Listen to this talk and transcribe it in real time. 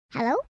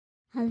Hello?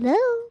 Hello?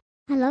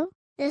 Hello?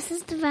 This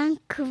is the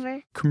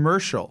Vancouver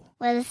Commercial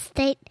Real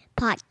Estate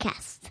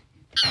Podcast.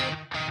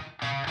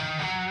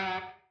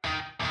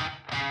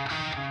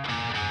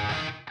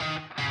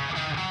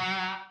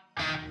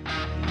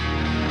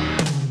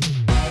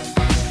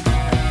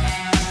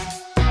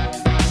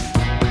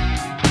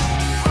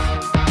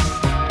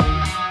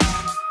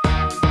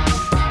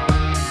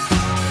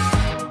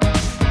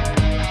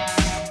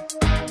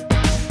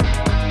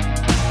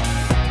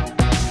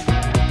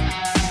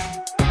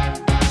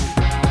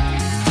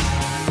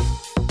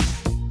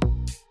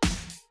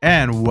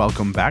 And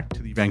welcome back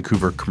to the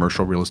Vancouver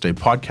Commercial Real Estate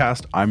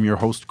Podcast. I'm your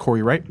host,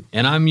 Corey Wright,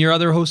 And I'm your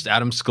other host,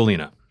 Adam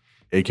Scalina.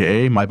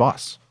 aka my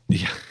boss.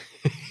 Yeah.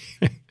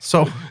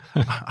 So,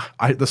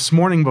 this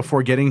morning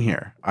before getting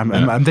here,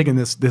 I'm thinking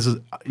this is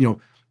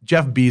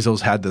Jeff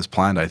Bezos had this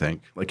planned. I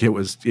think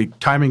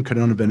timing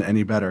couldn't have been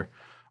any better.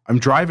 I'm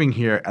driving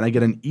here and I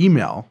get an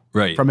email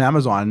from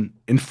Amazon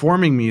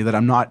informing me that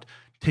I'm not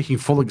taking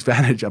full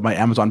advantage of my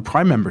Amazon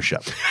Prime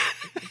membership.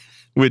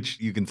 Which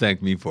you can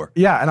thank me for.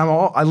 Yeah, and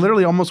I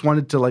literally almost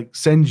wanted to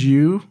send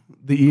you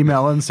the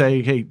email and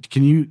say, hey,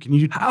 can you?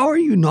 How are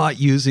you not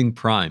using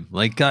Prime?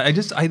 I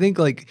think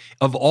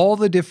of all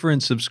the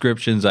different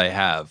subscriptions I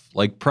have,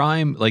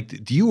 Prime,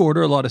 do you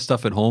order a lot of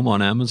stuff at home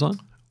on Amazon?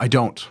 I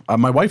don't.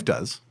 My wife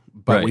does,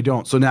 but we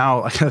don't. So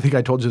now, I think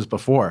I told you this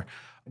before,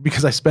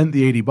 because I spent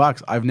the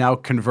 $80, I've now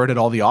converted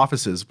all the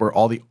offices where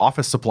all the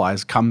office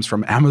supplies comes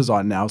from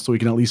Amazon now, so we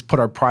can at least put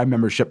our Prime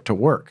membership to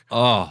work.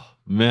 Oh,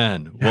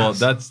 man. Well,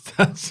 that's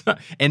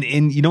and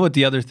you know what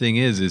the other thing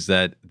is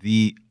that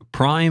the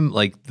Prime,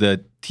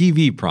 the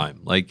TV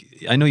Prime,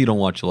 I know you don't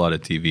watch a lot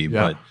of TV,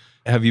 but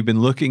have you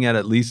been looking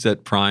at least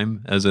at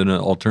Prime as an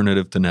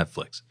alternative to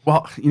Netflix?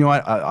 Well, you know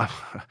what?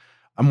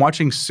 I'm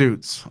watching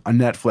Suits on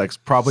Netflix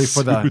probably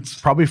for the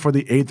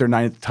 8th or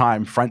 9th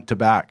time front to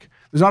back.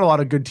 There's not a lot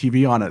of good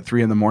TV on at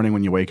 3 a.m.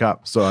 when you wake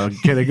up. So I'll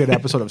get a good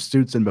episode of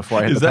Suits in before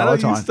I hit the Peloton.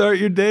 Is that how you start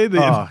your day?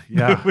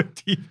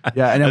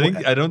 Yeah. And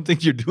I don't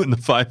think you're doing the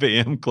 5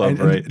 a.m. club,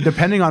 right?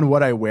 Depending on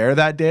what I wear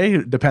that day,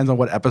 it depends on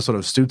what episode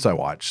of Suits I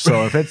watch.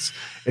 So if it's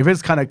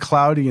kind of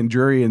cloudy and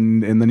dreary in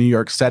the New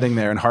York setting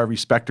there and Harvey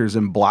Specter's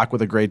in black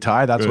with a gray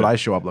tie, that's what I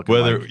show up looking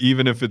like.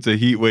 Even if it's a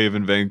heat wave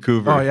in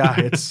Vancouver. Oh,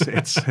 yeah.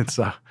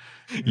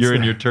 You're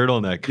in your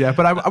turtleneck. Yeah,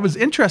 but I was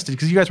interested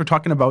because you guys were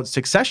talking about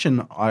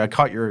Succession. I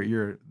caught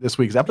your this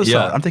week's episode.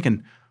 Yeah. I'm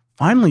thinking,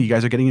 finally, you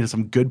guys are getting into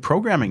some good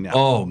programming now.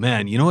 Oh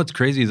man, you know what's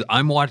crazy is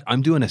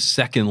I'm doing a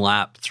second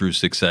lap through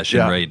Succession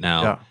right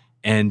now,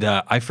 and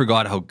I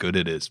forgot how good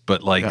it is.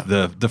 But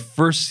the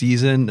first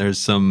season, there's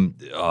some.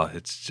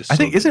 It's just. I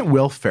think isn't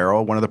Will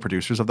Ferrell one of the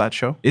producers of that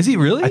show? Is he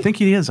really? I think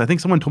he is. I think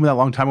someone told me that a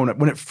long time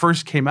when it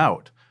first came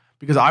out,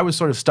 because I was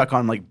sort of stuck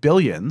on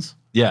Billions.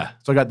 Yeah.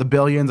 So I got the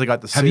Billions, I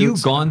got the Suits. Have you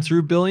gone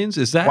through Billions?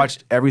 Is that?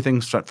 Watched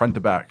everything front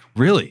to back.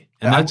 Really?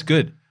 And that's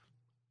good.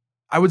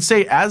 I would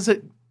say as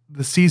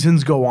the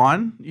seasons go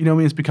on,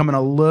 it's becoming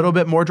a little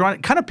bit more drawn.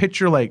 Kind of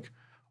picture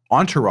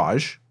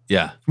Entourage.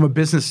 Yeah. From a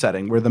business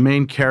setting where the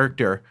main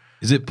character.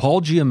 Is it Paul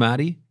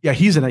Giamatti? Yeah,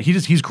 he's in it.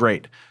 He's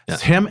great. Yeah.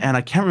 It's him, and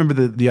I can't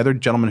remember the other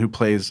gentleman who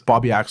plays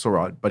Bobby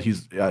Axelrod, but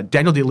he's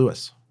Daniel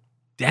Day-Lewis.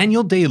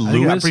 Daniel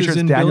Day-Lewis is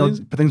in Billions?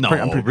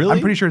 Really? I'm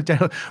pretty sure it's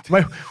Daniel.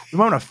 We might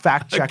want to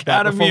fact check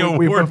that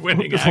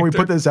before we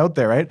put this out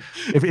there, right?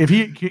 Can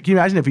you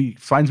imagine if he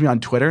finds me on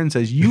Twitter and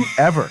says, you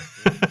ever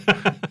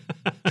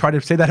try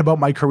to say that about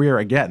my career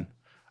again,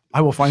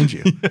 I will find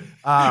you.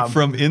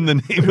 From In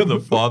the Name of the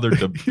Father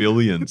to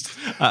Billions.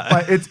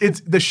 But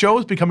it's the show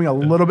is becoming a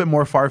little bit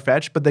more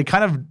far-fetched, but they've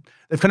kind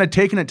of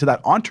taken it to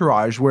that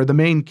entourage where the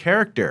main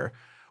character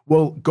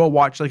will go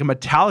watch a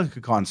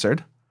Metallica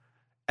concert.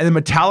 And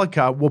then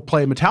Metallica will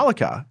play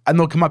Metallica, and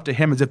they'll come up to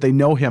him as if they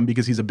know him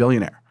because he's a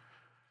billionaire.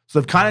 So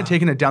they've kind of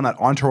taken it down that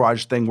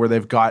entourage thing where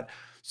they've got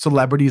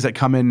celebrities that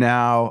come in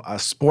now,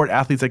 sport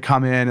athletes that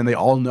come in, and they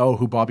all know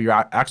who Bobby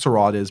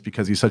Axelrod is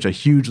because he's such a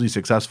hugely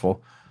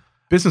successful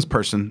business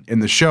person in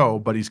the show.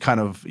 But he's kind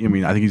of,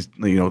 I think he's,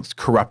 it's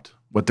corrupt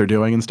what they're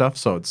doing and stuff.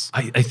 So it's.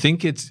 I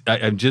think it's.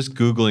 I'm just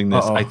googling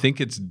this. I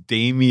think it's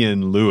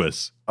Damian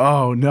Lewis.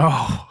 Oh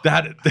no.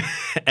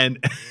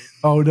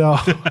 Oh no.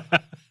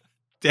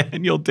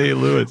 Daniel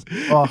Day-Lewis.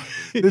 Oh,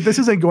 this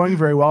isn't going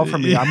very well for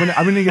me. I'm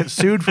gonna get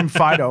sued from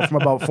Fido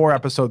from about 4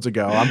 episodes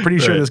ago. I'm pretty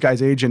sure this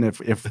guy's agent,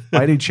 if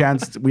by any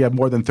chance we have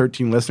more than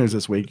 13 listeners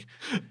this week,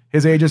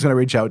 his agent's gonna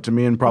reach out to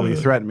me and probably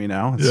threaten me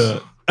now.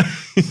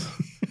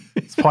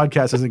 This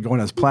podcast isn't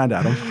going as planned,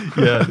 Adam.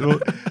 Yeah.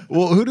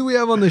 Well, who do we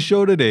have on the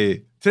show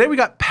today? Today we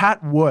got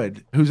Pat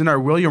Wood, who's in our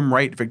William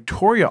Wright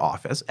Victoria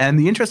office. And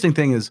the interesting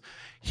thing is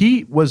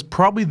he was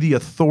probably the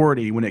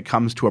authority when it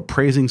comes to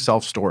appraising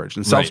self-storage.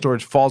 And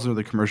self-storage falls under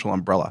the commercial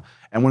umbrella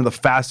and one of the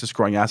fastest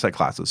growing asset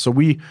classes. So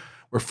we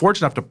were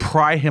fortunate enough to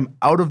pry him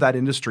out of that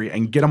industry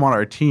and get him on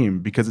our team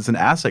because it's an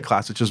asset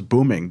class that's just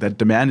booming. That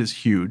demand is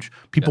huge.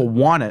 People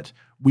want it.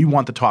 We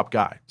want the top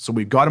guy. So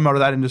we got him out of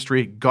that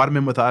industry, got him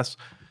in with us.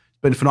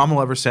 been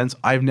phenomenal ever since.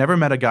 I've never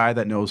met a guy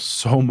that knows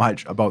so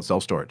much about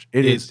self-storage.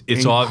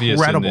 It's obvious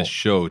in this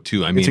show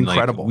too. I mean, it's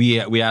incredible.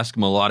 Like we ask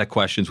him a lot of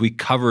questions. We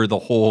cover the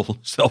whole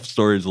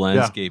self-storage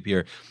landscape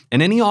here.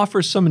 And then he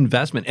offers some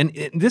investment. And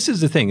this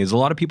is the thing, is a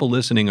lot of people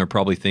listening are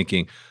probably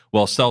thinking,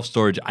 well,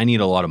 self-storage, I need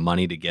a lot of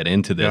money to get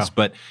into this. Yeah.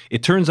 But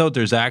it turns out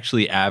there's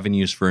actually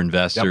avenues for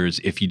investors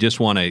if you just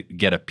want to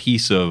get a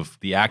piece of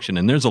the action.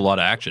 And there's a lot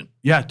of action.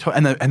 Yeah,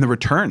 and the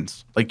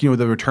returns, like, the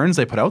returns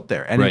they put out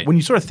there. And when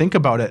you sort of think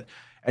about it,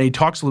 and he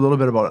talks a little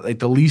bit about like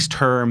the lease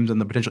terms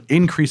and the potential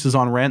increases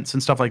on rents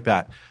and stuff like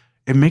that,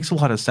 it makes a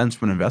lot of sense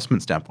from an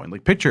investment standpoint.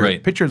 Like picture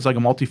it's like a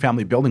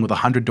multifamily building with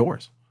 100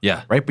 doors.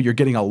 Yeah. Right. But you're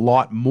getting a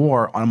lot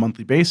more on a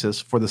monthly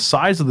basis for the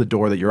size of the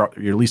door that you're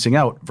leasing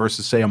out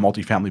versus, say, a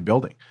multifamily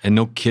building. And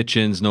no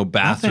kitchens, no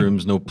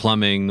bathrooms, no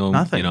plumbing,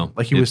 nothing.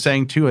 Like he was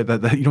saying too,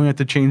 that you don't have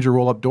to change your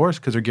roll-up doors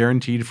because they're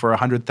guaranteed for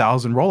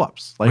 100,000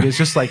 roll-ups. Like it's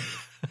just like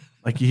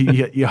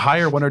you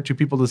hire one or two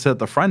people to sit at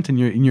the front and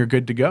you're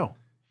good to go.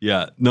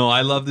 Yeah, no,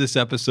 I love this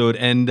episode.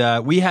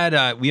 And we had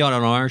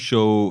on our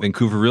show,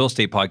 Vancouver Real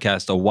Estate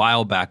Podcast, a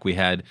while back, we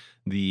had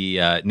the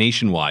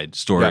Nationwide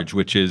storage,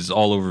 which is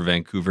all over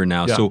Vancouver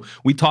now. Yeah. So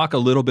we talk a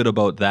little bit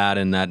about that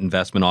and that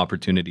investment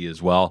opportunity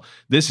as well.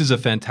 This is a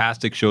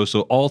fantastic show.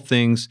 So all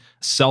things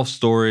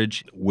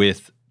self-storage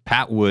with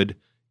Pat Wood.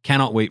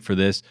 Cannot wait for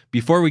this.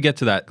 Before we get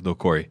to that, though,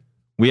 Corey,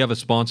 we have a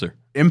sponsor.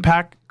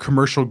 Impact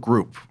Commercial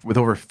Group. With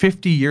over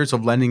 50 years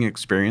of lending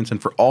experience,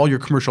 and for all your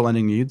commercial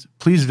lending needs,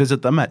 please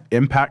visit them at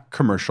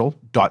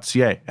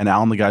impactcommercial.ca. And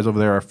Al and the guys over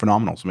there are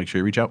phenomenal, so make sure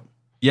you reach out.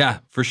 Yeah,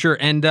 for sure.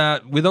 And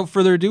without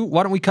further ado,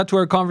 why don't we cut to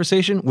our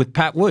conversation with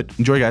Pat Wood?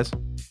 Enjoy, guys.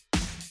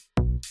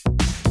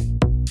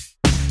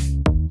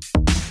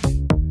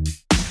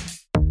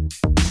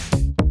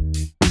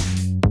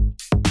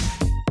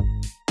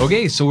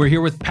 Okay, so we're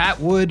here with Pat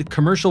Wood,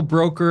 commercial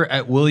broker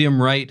at William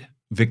Wright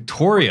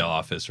Victoria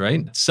office,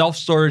 right?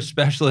 Self-storage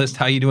specialist.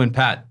 How you doing,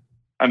 Pat?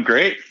 I'm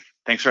great.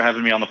 Thanks for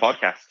having me on the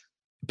podcast.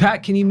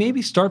 Pat, can you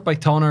maybe start by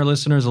telling our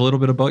listeners a little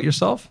bit about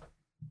yourself?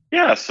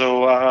 Yeah,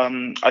 so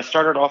I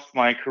started off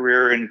my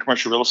career in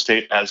commercial real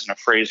estate as an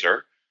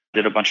appraiser,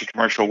 did a bunch of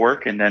commercial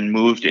work, and then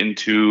moved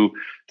into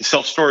the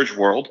self-storage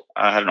world.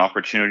 I had an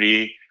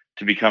opportunity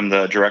to become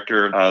the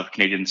director of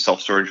Canadian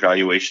Self-Storage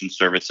Valuation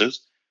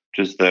Services,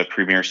 which is the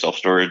premier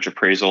self-storage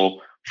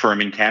appraisal firm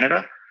in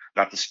Canada.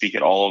 Got to speak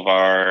at all of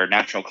our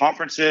national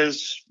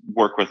conferences,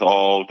 work with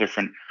all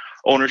different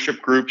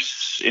ownership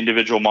groups,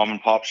 individual mom and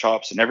pop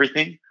shops and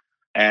everything.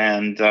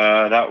 And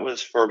that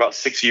was for about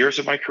 6 years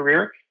of my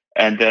career.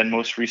 And then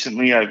most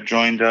recently, I've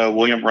joined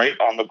William Wright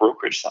on the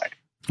brokerage side.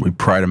 We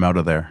pried him out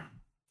of there.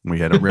 We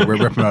had to rip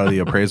him out of the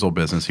appraisal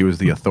business. He was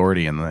the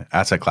authority and the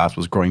asset class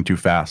was growing too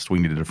fast. We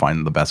needed to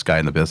find the best guy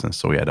in the business.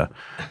 So we had to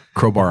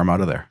crowbar him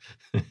out of there.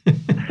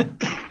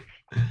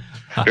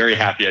 Very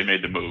happy I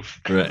made the move.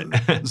 Right.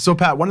 So,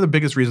 Pat, one of the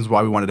biggest reasons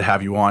why we wanted to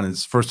have you on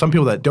is for some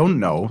people that don't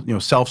know,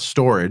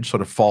 self-storage sort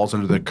of falls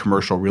under the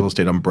commercial real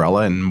estate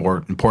umbrella and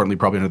more importantly,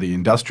 probably under the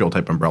industrial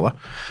type umbrella.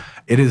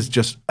 It is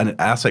just an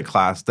asset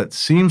class that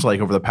seems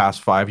like over the past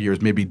 5 years,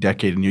 maybe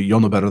decade, and you'll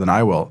know better than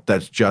I will,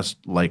 that's just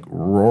like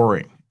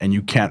roaring and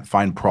you can't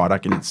find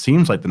product. And it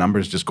seems like the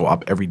numbers just go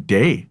up every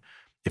day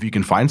if you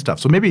can find stuff.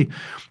 So maybe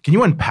can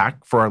you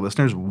unpack for our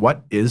listeners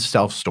what is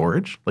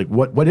self-storage? Like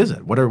what is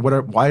it?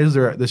 Why is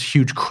there this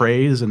huge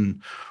craze and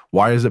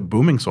why is it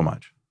booming so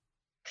much?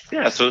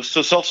 Yeah, so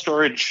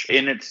self-storage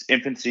in its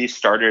infancy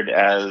started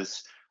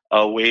as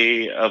a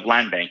way of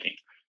land banking.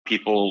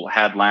 People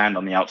had land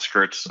on the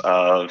outskirts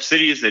of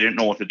cities. They didn't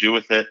know what to do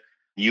with it.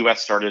 The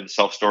US started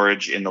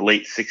self-storage in the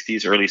late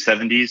 60s, early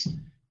 70s.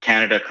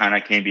 Canada kind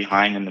of came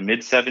behind in the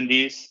mid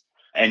 70s.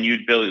 And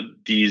you'd build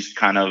these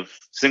kind of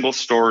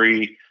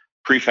single-story,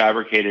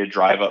 prefabricated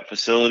drive-up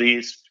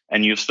facilities,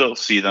 and you still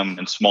see them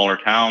in smaller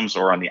towns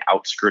or on the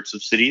outskirts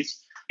of cities,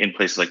 in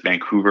places like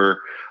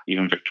Vancouver,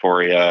 even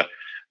Victoria,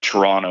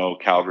 Toronto,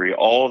 Calgary.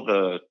 All of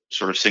the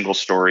sort of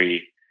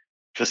single-story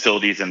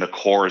facilities and the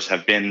cores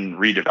have been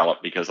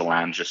redeveloped because the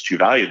land's just too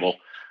valuable.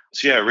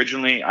 So yeah,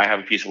 originally I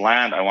have a piece of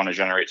land, I want to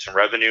generate some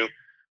revenue.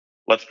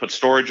 Let's put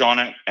storage on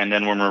it, and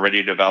then when we're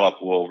ready to develop,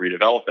 we'll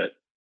redevelop it.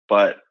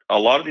 But a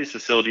lot of these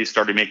facilities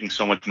started making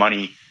so much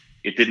money,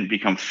 it didn't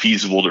become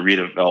feasible to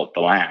redevelop the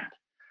land.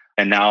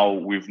 And now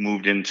we've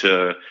moved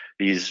into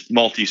these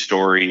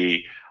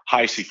multi-story,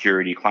 high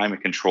security,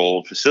 climate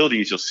controlled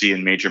facilities you'll see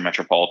in major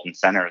metropolitan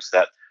centers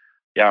that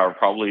are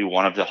probably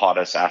one of the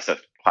hottest asset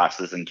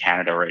classes in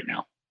Canada right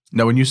now.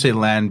 Now, when you say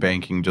land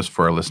banking, just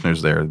for our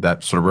listeners there,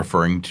 that's sort of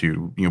referring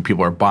to,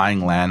 people are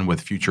buying land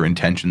with future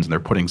intentions and they're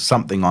putting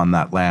something on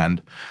that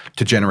land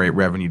to generate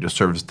revenue to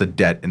service the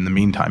debt in the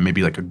meantime.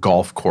 Maybe like a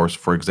golf course,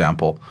 for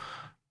example.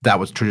 That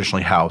was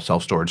traditionally how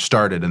self-storage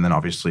started and then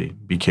obviously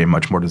became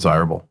much more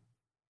desirable.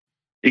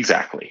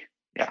 Exactly.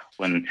 Yeah.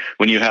 When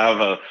you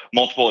have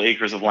multiple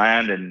acres of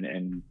land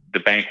and the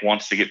bank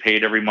wants to get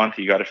paid every month,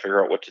 you got to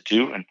figure out what to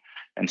do.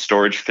 And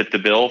storage fit the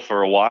bill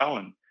for a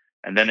while.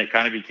 And then it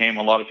kind of became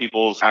a lot of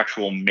people's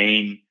actual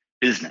main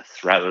business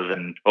rather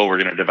than, we're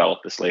going to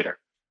develop this later.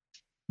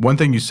 One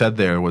thing you said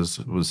there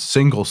was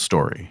single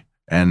story.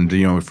 And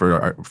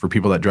for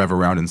people that drive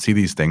around and see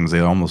these things, they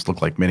almost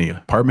look like mini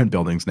apartment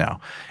buildings now.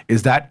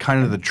 Is that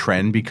kind of the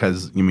trend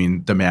because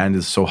demand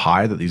is so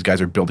high that these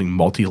guys are building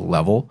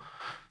multi-level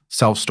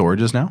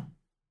self-storages now?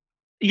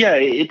 Yeah,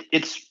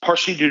 it's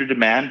partially due to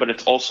demand, but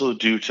it's also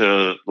due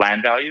to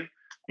land value.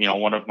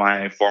 One of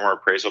my former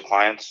appraisal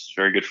clients,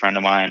 very good friend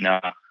of mine,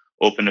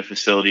 opened a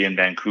facility in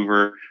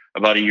Vancouver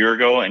about a year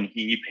ago, and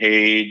he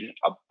paid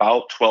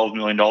about $12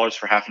 million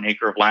for half an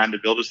acre of land to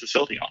build his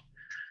facility on.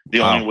 The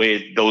only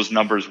way those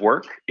numbers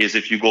work is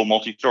if you go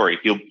multi-story.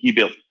 He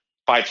built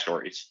 5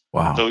 stories.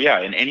 Wow. So yeah,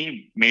 in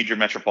any major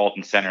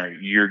metropolitan center,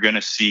 you're going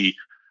to see,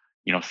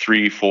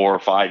 3, 4,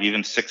 5,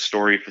 even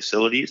 6-story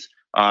facilities.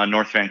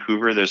 North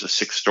Vancouver, there's a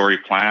 6-story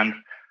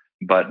plan,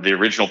 but the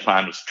original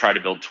plan was to try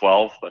to build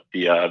 12, but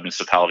the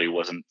municipality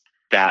wasn't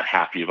that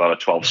happy about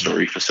a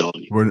 12-story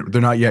facility.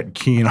 They're not yet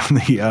keen on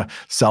the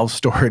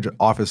self-storage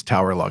office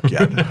tower look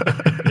yet.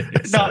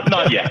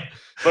 Not yet.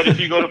 But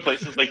if you go to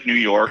places like New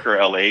York or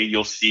LA,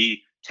 you'll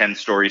see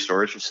 10-story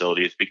storage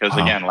facilities because,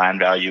 again, land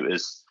value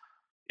is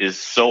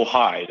so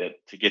high that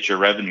to get your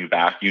revenue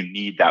back, you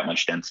need that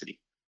much density.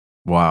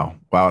 Wow.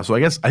 So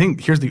I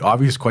think here's the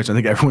obvious question I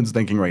think everyone's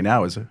thinking right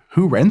now is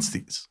who rents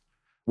these?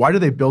 Why do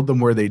they build them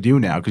where they do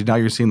now? Because now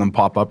you're seeing them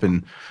pop up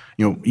in,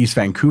 East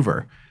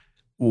Vancouver.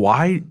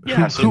 Why?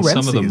 Yeah, who rents some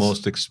of these? the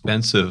most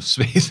expensive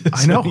spaces.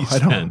 I know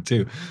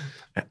too.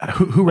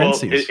 Who rents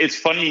these? It's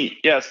funny.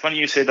 Yeah, it's funny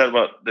you say that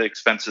about the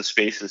expensive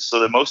spaces. So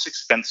the most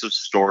expensive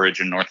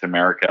storage in North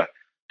America,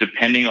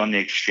 depending on the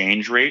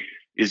exchange rate,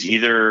 is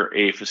either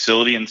a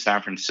facility in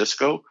San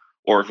Francisco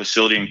or a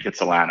facility in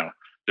Kitsilano,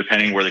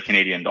 depending where the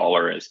Canadian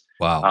dollar is.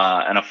 Wow.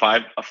 And a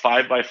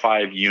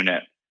 5x5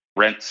 unit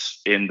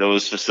rents in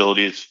those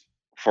facilities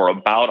for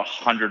about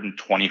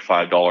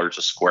 $125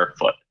 a square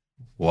foot.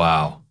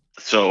 Wow.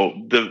 So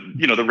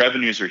the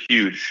revenues are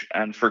huge.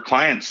 And for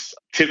clients,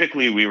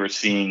 typically we were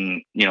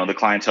seeing, the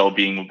clientele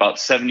being about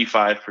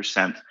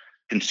 75%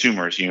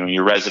 consumers,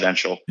 your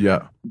residential.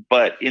 Yeah.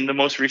 But in the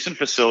most recent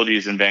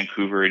facilities in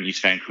Vancouver and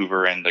East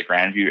Vancouver and the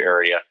Grandview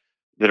area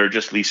that are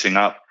just leasing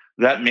up,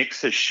 that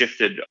mix has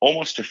shifted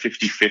almost to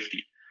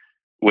 50-50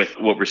 with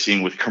what we're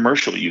seeing with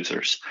commercial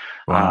users.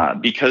 Wow.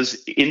 Because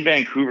in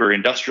Vancouver,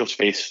 industrial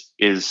space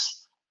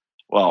is,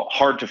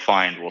 hard to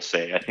find, we'll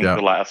say. I think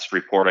the last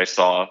report I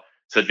saw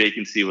said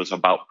vacancy was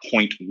about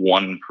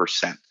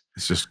 0.1%.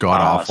 It's just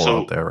god-awful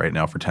out there right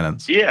now for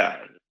tenants. Yeah.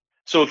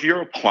 So if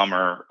you're a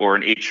plumber or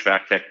an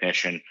HVAC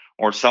technician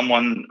or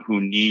someone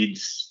who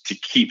needs to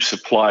keep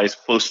supplies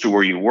close to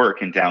where you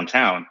work in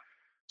downtown,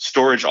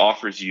 storage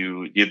offers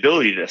you the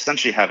ability to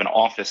essentially have an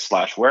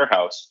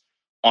office/warehouse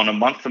on a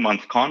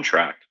month-to-month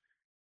contract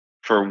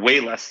for way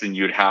less than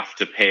you'd have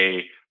to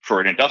pay for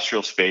an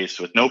industrial space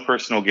with no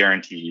personal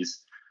guarantees.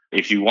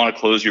 If you want to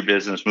close your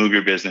business, move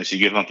your business, you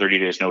give them 30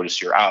 days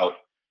notice, you're out.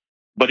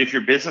 But if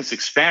your business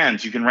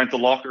expands, you can rent the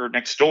locker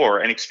next door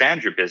and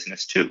expand your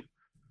business too.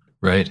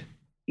 Right.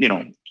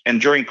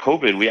 And during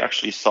COVID, we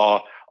actually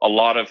saw a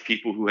lot of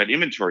people who had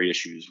inventory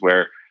issues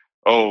where,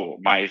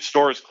 my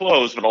store is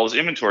closed, but all this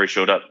inventory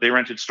showed up. They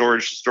rented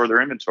storage to store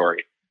their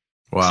inventory.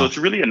 Wow. So it's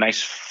really a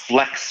nice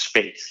flex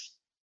space.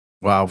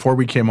 Wow. Before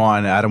we came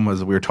on,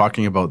 we were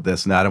talking about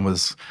this, and Adam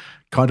was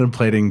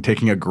contemplating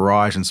taking a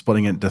garage and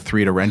splitting it into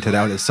 3 to rent it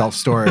out as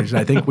self-storage. And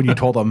I think when you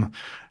told him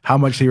how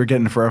much they were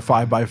getting for a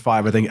 5x5,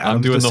 I think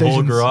Adam's doing the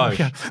whole garage.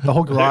 Yeah, the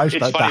whole garage,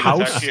 the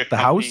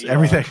house,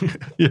 everything.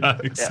 Yeah,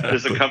 exactly.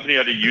 There's a company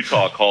out of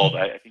Utah called,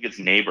 I think it's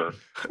Neighbor,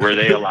 where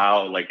they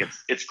allow,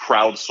 it's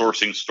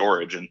crowdsourcing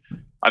storage. And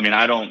I mean,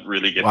 I don't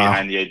really get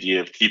behind the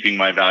idea of keeping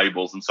my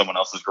valuables in someone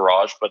else's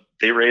garage, but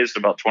they raised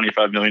about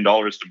 $25 million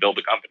to build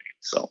a company.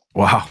 So,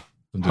 wow.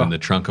 I'm doing the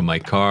trunk of my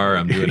car.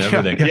 I'm doing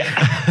everything.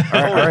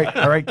 Yeah.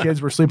 All right,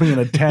 kids, we're sleeping in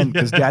a tent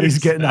because Daddy's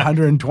getting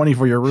 120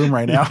 for your room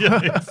right now.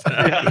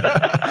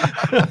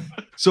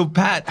 So,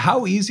 Pat,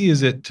 how easy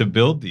is it to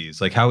build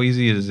these? How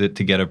easy is it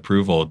to get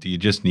approval? Do you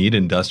just need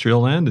industrial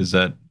land? Is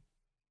that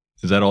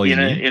all you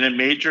need? In a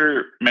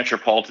major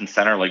metropolitan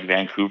center like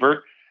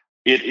Vancouver,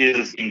 it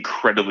is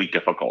incredibly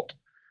difficult.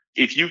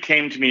 If you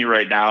came to me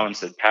right now and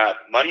said, Pat,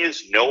 money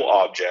is no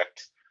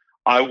object,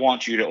 I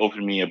want you to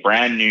open me a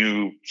brand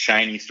new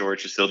shiny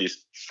storage facility as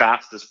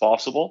fast as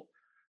possible,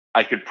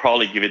 I could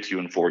probably give it to you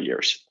in 4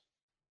 years.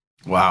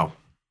 Wow.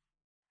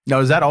 Now,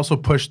 does that also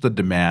push the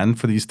demand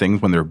for these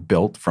things when they're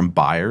built from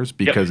buyers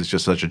because it's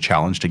just such a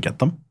challenge to get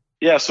them?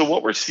 Yeah. So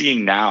what we're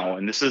seeing now,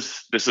 and this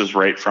is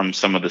right from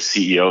some of the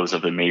CEOs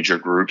of the major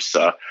groups,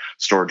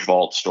 Storage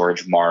Vault,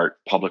 Storage Mart,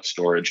 Public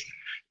Storage,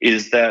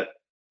 is that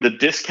the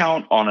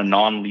discount on a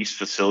non-lease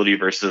facility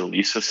versus a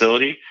lease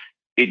facility,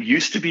 it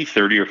used to be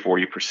 30 or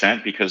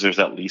 40% because there's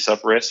that lease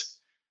up risk.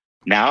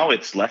 Now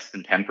it's less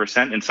than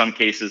 10%. In some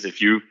cases,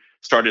 if you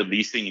started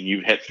leasing and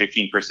you hit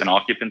 15%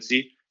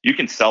 occupancy, you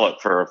can sell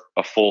it for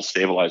a full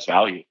stabilized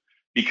value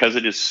because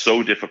it is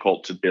so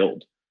difficult to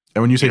build.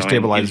 And when you say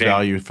stabilized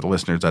value for the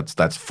listeners,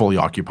 that's fully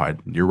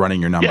occupied. You're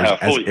running your numbers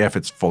as if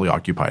it's fully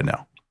occupied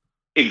now.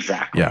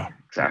 Exactly. Yeah.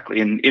 Exactly.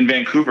 In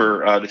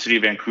Vancouver, the city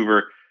of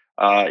Vancouver,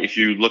 if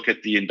you look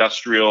at the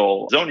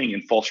industrial zoning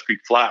in False Creek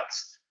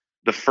Flats,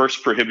 the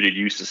first prohibited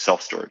use is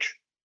self-storage.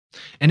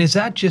 And is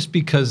that just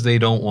because they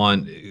don't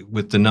want,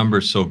 with the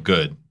numbers so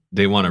good,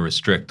 they want to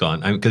restrict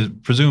on? Because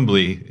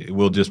presumably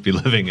we'll just be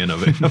living in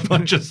a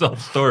bunch of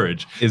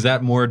self-storage. Is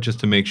that more just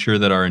to make sure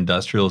that our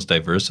industrial is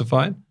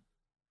diversified?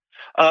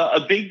 A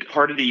big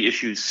part of the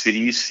issues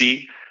cities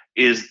see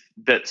is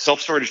that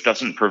self-storage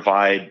doesn't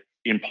provide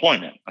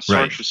employment. A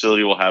storage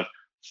facility will have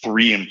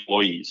 3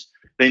 employees.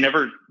 They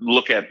never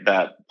look at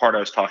that part I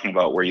was talking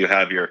about where you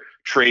have your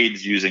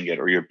trades using it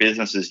or your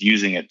businesses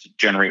using it to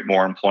generate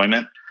more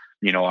employment.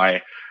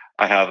 I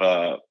have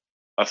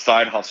a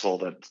side hustle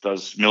that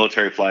does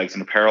military flags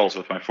and apparels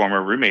with my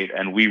former roommate,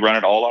 and we run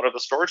it all out of the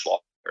storage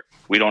locker.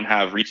 We don't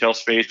have retail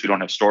space, we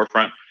don't have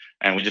storefront,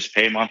 and we just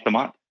pay month to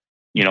month.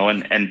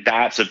 And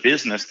that's a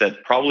business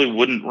that probably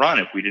wouldn't run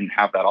if we didn't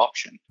have that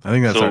option. I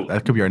think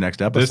that could be our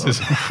next episode. This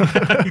is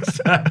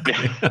exactly.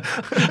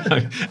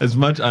 As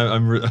much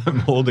I'm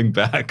holding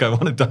back. I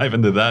want to dive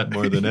into that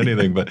more than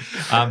anything. But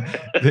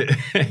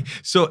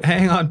so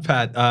hang on,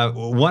 Pat.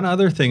 One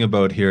other thing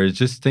about here is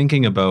just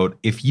thinking about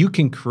if you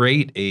can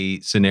create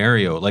a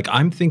scenario. Like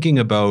I'm thinking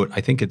about,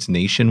 I think it's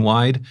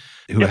Nationwide,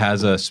 who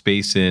has a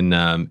space in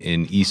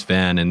East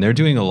Van, and they're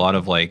doing a lot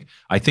of I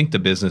think the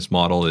business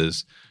model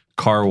is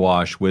car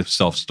wash with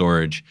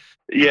self-storage.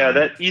 Yeah,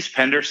 that East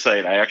Pender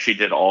site, I actually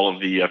did all of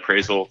the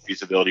appraisal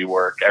feasibility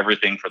work,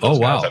 everything for those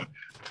guys. Wow.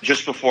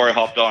 Just before I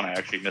hopped on, I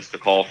actually missed a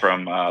call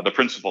from the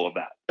principal of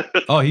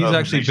that. Oh, he's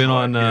actually been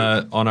on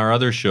our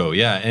other show.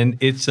 Yeah, and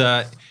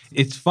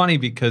it's funny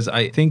because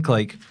I think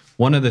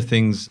one of the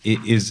things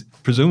is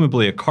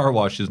presumably a car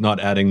wash is not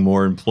adding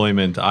more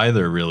employment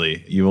either,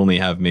 really. You only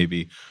have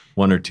maybe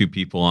 1 or 2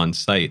 people on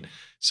site.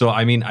 So,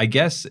 I mean, I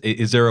guess,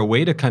 is there a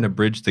way to kind of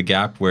bridge the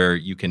gap where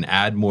you can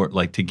add more,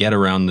 to get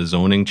around the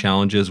zoning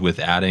challenges with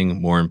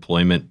adding more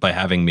employment by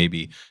having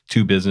maybe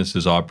 2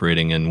 businesses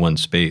operating in one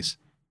space?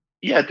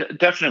 Yeah,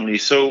 definitely.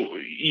 So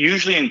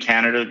usually in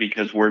Canada,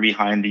 because we're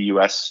behind the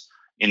US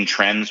in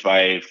trends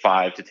by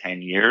 5 to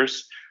 10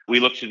 years, we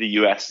look to the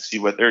US to see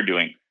what they're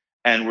doing.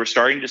 And we're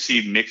starting to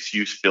see mixed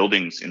use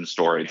buildings in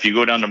storage. If you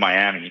go down to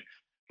Miami,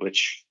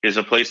 which is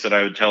a place that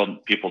I would tell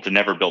people to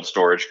never build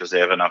storage because they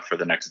have enough for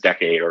the next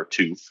decade or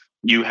 2.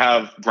 You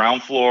have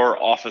ground floor,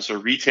 office or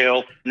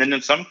retail, and then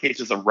in some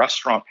cases, a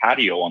restaurant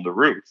patio on the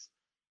roof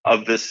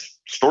of this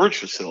storage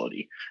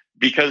facility.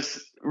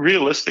 Because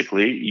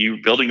realistically,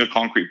 you building a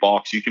concrete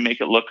box, you can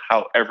make it look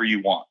however you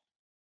want.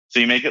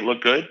 So you make it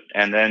look good,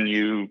 and then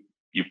you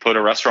put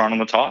a restaurant on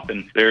the top,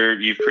 and there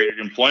you've created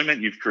employment,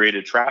 you've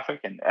created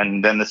traffic,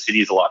 and then the city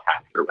is a lot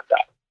happier with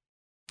that.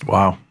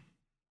 Wow.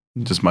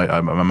 Just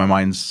my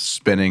mind's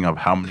spinning of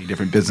how many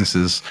different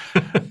businesses.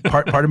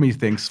 Part of me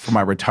thinks for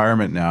my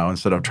retirement now,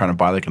 instead of trying to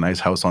buy a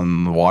nice house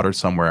on the water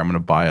somewhere, I'm going to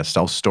buy a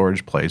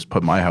self-storage place,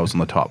 put my house on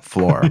the top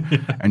floor,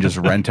 and just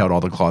rent out all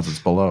the closets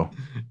below.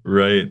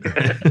 Right.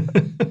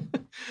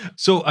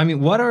 So, I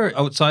mean, what are,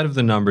 outside of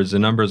the numbers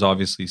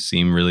obviously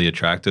seem really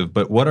attractive,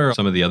 but what are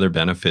some of the other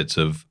benefits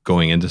of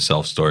going into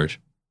self-storage?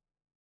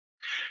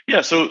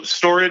 Yeah, so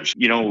storage,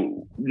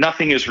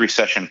 nothing is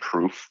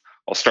recession-proof.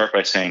 I'll start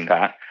by saying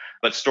that.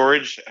 But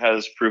storage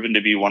has proven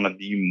to be one of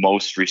the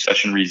most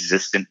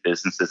recession-resistant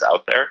businesses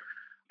out there.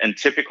 And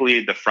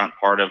typically, the front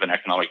part of an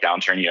economic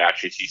downturn, you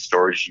actually see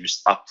storage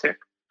use uptick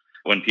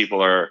when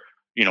people are,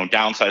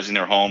 downsizing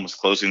their homes,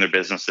 closing their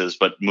businesses,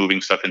 but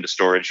moving stuff into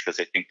storage because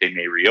they think they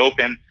may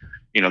reopen.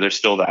 There's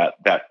still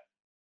that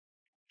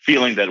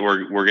feeling that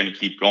we're going to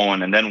keep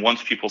going. And then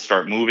once people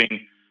start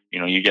moving,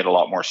 you get a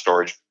lot more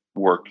storage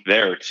work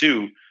there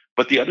too.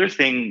 But the other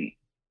thing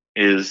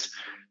is,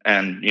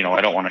 and,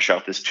 I don't want to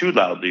shout this too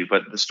loudly,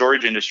 but the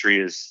storage industry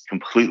is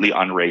completely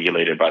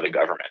unregulated by the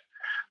government.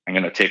 I'm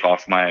going to take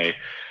off my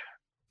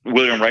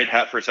William Wright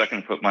hat for a second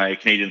and put my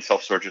Canadian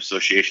Self-Storage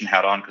Association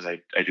hat on because I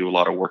do a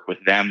lot of work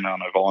with them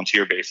on a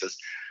volunteer basis.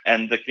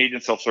 And the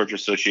Canadian Self-Storage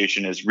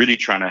Association is really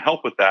trying to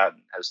help with that,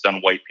 has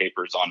done white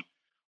papers on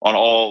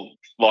all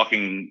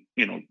locking,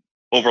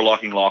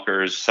 overlocking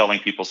lockers, selling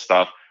people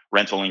stuff,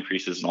 rental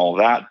increases and all of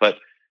that. But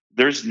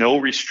there's no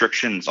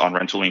restrictions on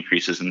rental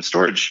increases in the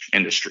storage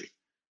industry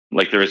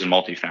like there is in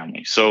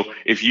multifamily. So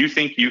if you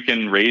think you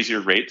can raise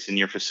your rates in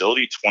your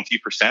facility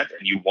 20% and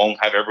you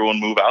won't have everyone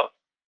move out,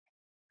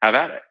 have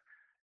at it.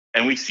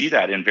 And we see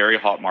that in very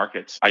hot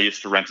markets. I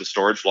used to rent a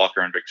storage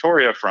locker in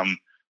Victoria from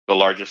the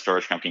largest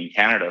storage company in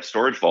Canada,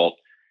 Storage Vault.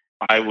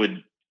 I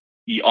would,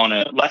 on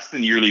a less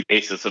than yearly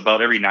basis,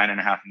 about every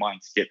 9.5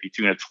 months, get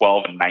between a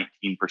 12 and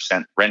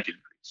 19% rent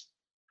increase.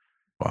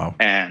 Wow.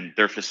 And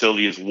their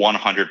facility is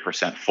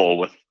 100% full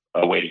with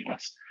a waiting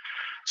list.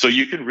 So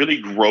you can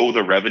really grow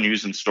the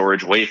revenues in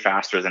storage way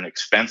faster than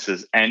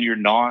expenses, and you're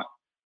not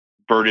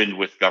burdened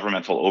with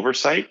governmental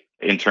oversight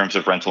in terms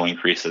of rental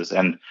increases.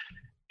 And,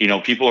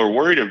 people are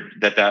worried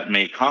that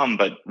may come,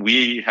 but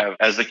we have,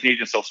 as the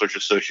Canadian Self-Storage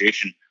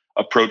Association,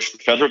 approached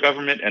the federal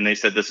government and they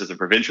said this is a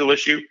provincial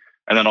issue.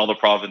 And then all the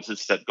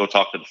provinces said, go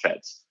talk to the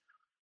feds.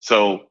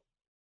 So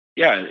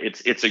yeah,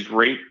 it's a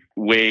great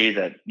way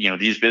that,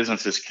 these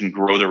businesses can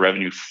grow their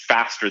revenue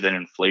faster than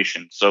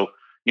inflation. So,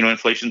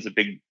 inflation is a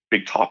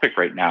big topic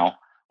right now.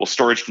 Well,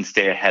 storage can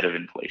stay ahead of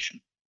inflation.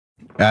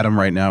 Adam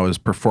right now is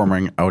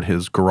performing out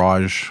his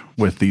garage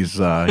with these.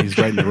 He's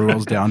writing the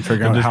rules down,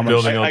 figuring out how much.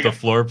 Building out the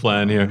floor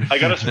plan here. I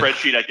got a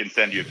spreadsheet I can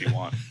send you if you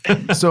want.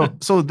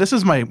 So this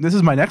is my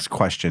next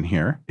question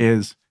here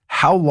is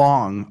how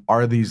long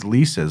are these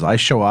leases? I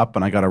show up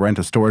and I got to rent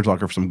a storage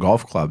locker for some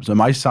golf clubs.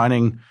 Am I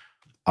signing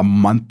a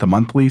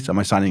month-to-month lease? Am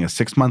I signing a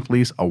 6-month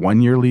lease? A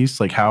 1-year lease?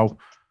 Like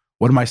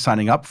what am I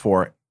signing up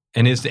for?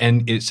 And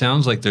it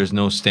sounds like there's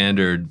no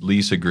standard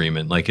lease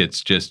agreement. Like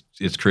it's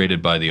created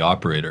by the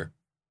operator.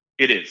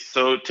 It is.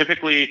 So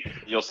typically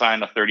you'll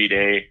sign a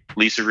 30-day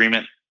lease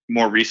agreement.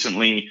 More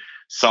recently,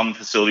 some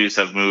facilities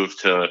have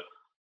moved to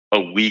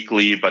a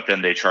weekly, but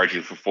then they charge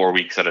you for 4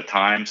 weeks at a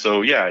time.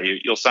 So yeah,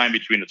 you'll sign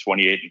between a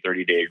 28 and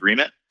 30-day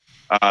agreement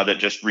that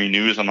just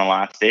renews on the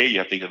last day. You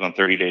have to give them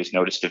 30 days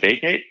notice to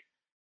vacate.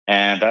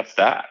 And that's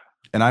that.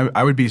 And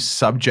I would be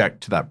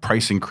subject to that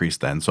price increase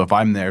then. So if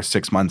I'm there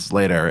 6 months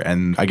later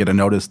and I get a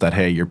notice that,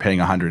 hey, you're paying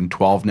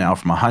 112 now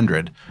from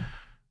 100,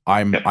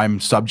 I'm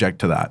subject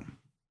to that.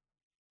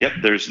 Yep.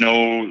 There's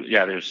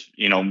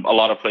a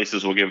lot of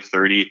places will give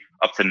 30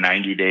 up to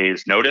 90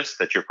 days notice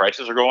that your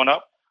prices are going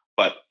up.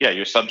 But yeah,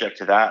 you're subject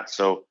to that.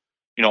 So,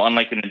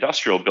 unlike an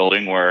industrial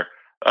building where,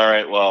 all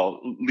right, well,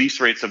 lease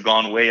rates have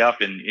gone way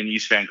up in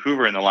East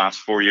Vancouver in the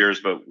last 4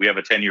 years, but we have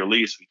a 10-year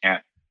lease. We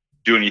can't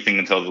do anything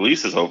until the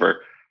lease is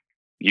over.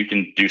 You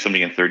can do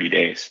something in 30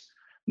 days.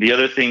 The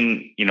other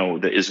thing,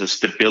 that is a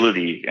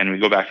stability, and we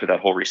go back to that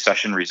whole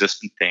recession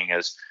resistant thing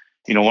is,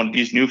 one of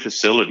these new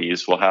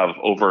facilities will have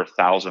over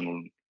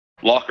 1,000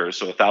 lockers,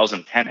 so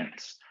 1,000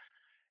 tenants.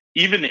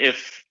 Even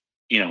if,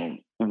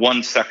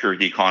 one sector of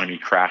the economy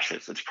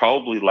crashes, it's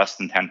probably less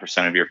than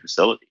 10% of your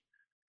facility.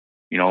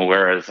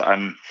 Whereas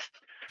I'm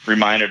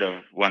reminded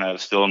of when I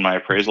was still in my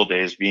appraisal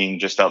days being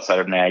just outside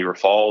of Niagara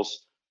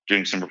Falls,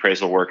 doing some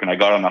appraisal work, and I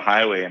got on the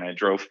highway and I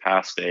drove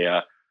past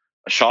a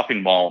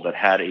shopping mall that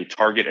had a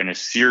Target and a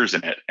Sears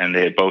in it, and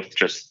they had both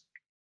just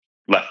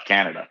left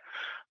Canada.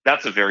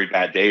 That's a very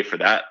bad day for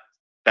that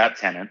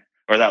tenant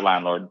or that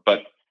landlord.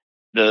 But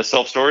the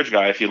self-storage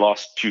guy, if he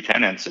lost 2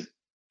 tenants,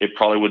 it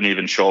probably wouldn't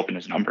even show up in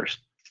his numbers.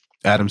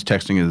 Adam's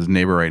texting his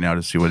neighbor right now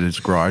to see what his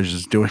garage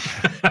is doing,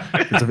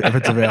 if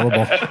it's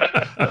available.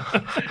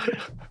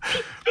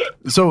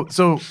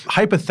 So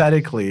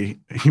hypothetically,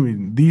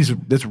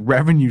 this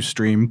revenue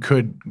stream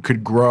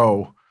could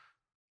grow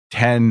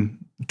 10,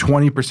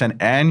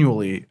 20%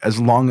 annually as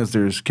long as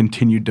there's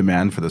continued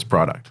demand for this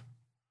product.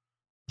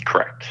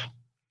 Correct.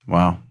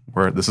 Wow.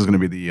 This is going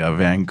to be the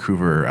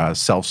Vancouver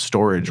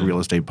self-storage real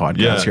estate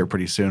podcast here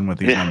pretty soon with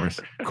these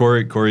numbers.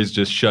 Corey's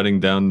just shutting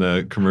down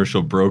the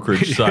commercial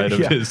brokerage side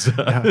of his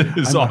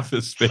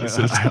office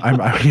spaces.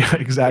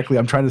 Exactly.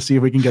 I'm trying to see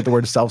if we can get the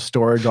word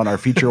self-storage on our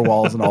feature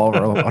walls and all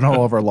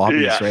of our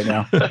lobbies right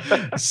now.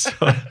 So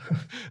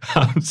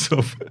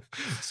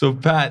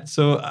Pat,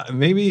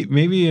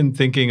 maybe in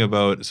thinking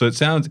about, so it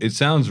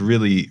sounds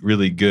really,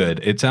 really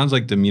good. It sounds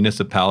like the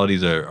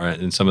municipalities are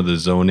and some of the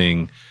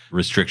zoning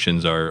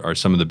restrictions are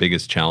some of the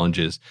biggest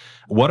challenges.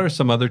 What are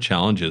some other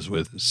challenges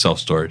with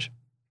self-storage?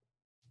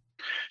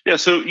 Yeah,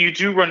 so you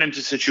do run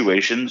into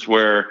situations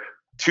where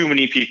too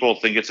many people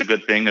think it's a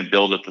good thing and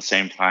build at the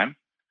same time.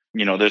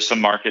 There's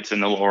some markets in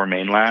the Lower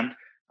Mainland,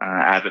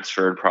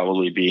 Abbotsford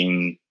probably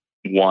being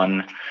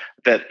one,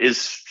 that is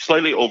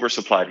slightly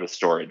oversupplied with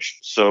storage.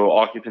 So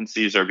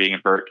occupancies are being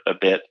hurt a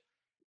bit.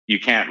 You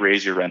can't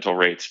raise your rental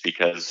rates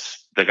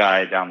because the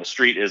guy down the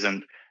street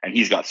isn't, and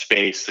he's got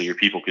space, so your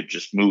people could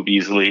just move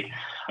easily.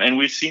 And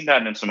we've seen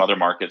that in some other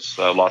markets.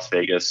 Las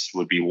Vegas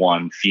would be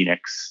one,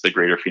 Phoenix, the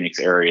greater Phoenix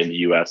area in the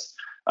US.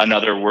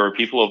 Another where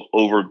people have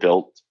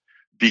overbuilt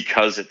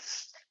because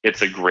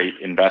it's a great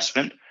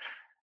investment.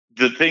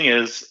 The thing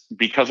is,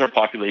 because our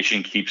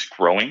population keeps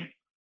growing,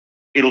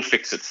 it'll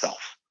fix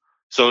itself.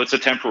 So it's a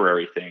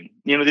temporary thing.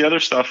 The other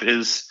stuff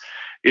is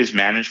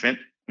management.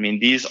 I mean,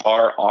 these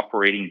are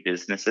operating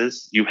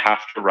businesses. You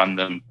have to run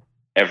them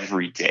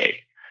every day.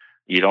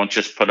 You don't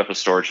just put up a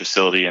storage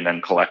facility and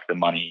then collect the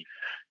money.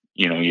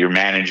 You're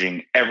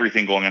managing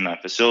everything going in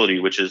that facility,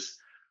 which is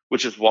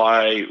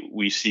why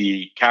we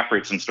see cap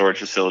rates in storage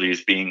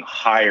facilities being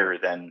higher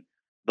than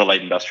the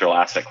light industrial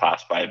asset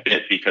class by a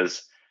bit,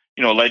 because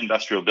a light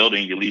industrial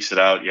building, you lease it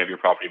out, you have your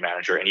property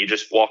manager, and you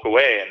just walk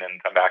away and then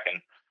come back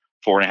in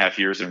 4.5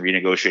 years and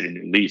renegotiate a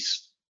new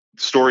lease.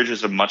 Storage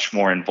is a much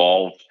more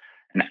involved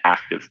and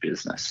active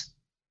business.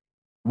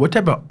 What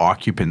type of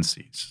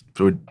occupancies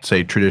would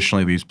say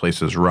traditionally these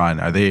places run?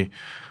 Are they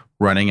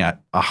running at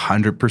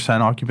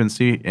 100%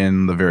 occupancy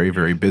in the very,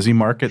 very busy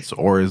markets?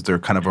 Or is there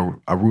kind of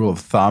a rule of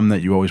thumb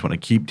that you always want to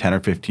keep 10 or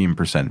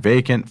 15%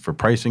 vacant for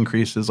price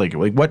increases? Like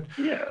what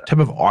type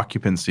of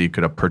occupancy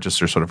could a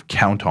purchaser sort of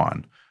count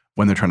on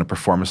when they're trying to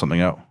perform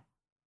something out?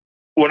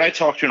 When I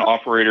talk to an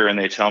operator and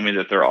they tell me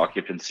that their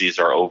occupancies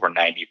are over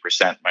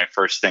 90%, my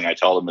first thing I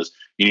tell them is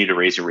you need to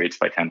raise your rates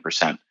by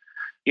 10%.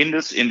 In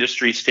this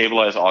industry,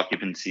 stabilized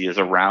occupancy is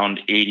around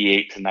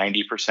 88 to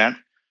 90%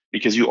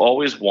 because you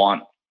always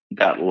want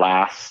that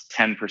last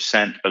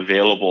 10%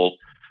 available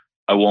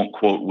I won't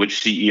quote which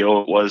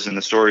CEO it was in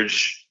the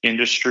storage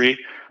industry,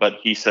 but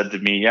he said to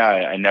me, yeah,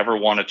 I never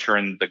want to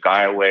turn the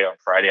guy away on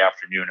Friday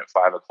afternoon at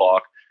 5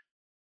 o'clock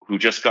who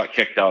just got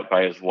kicked out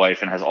by his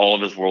wife and has all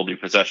of his worldly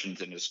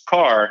possessions in his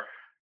car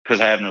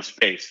because I have no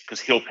space, because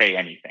he'll pay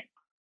anything.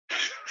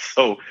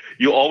 So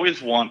you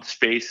always want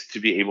space to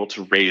be able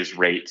to raise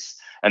rates.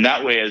 And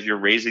that way, as you're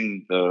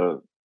raising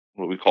the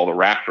what we call the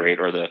rack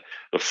rate, or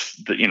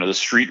the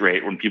street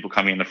rate when people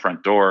come in the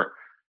front door,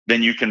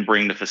 then you can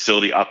bring the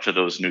facility up to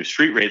those new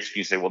street rates.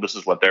 You can say, well, this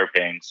is what they're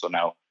paying, so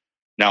now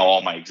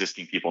all my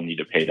existing people need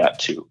to pay that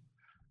too.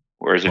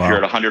 Whereas if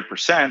you're at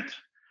 100%,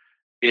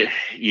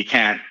 you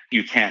can't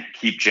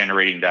keep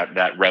generating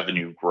that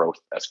revenue growth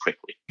as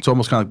quickly. It's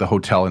almost kind of like the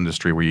hotel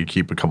industry, where you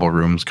keep a couple of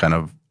rooms kind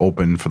of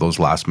open for those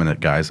last minute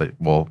guys. Like,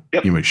 well,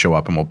 you might show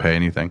up and we'll pay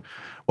anything.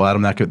 Well,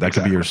 Adam, that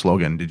could be your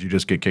slogan. Did you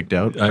just get kicked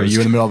out? Are you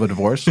in the middle of a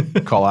divorce?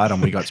 Call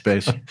Adam. We got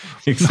space.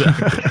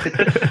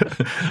 Exactly.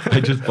 I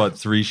just bought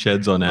 3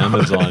 sheds on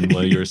Amazon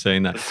while you were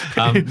saying that.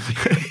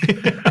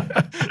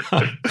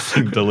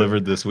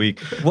 Delivered this week.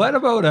 What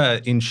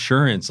about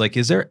insurance? Like,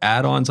 is there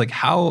add-ons? Like,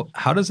 how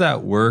does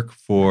that work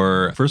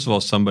for, first of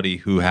all, somebody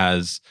who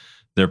has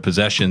their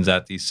possessions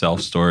at these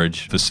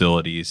self-storage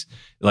facilities?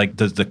 Like,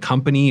 does the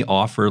company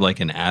offer like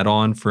an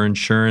add-on for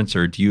insurance,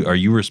 or are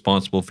you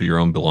responsible for your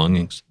own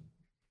belongings?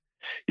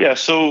 Yeah,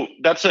 so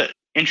that's an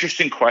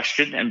interesting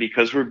question. And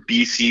because we're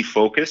BC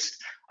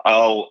focused,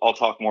 I'll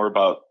talk more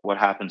about what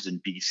happens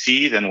in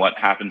BC than what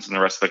happens in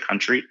the rest of the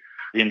country.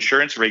 The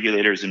insurance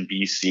regulators in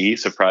BC,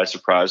 surprise,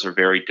 surprise, are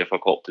very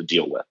difficult to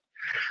deal with.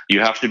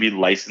 You have to be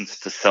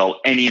licensed to sell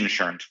any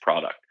insurance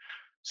product.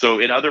 So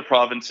in other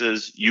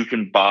provinces, you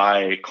can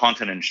buy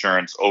content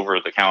insurance over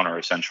the counter,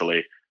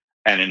 essentially,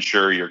 and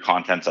insure your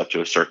contents up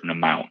to a certain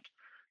amount.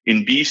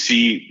 In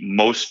BC,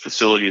 most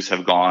facilities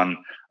have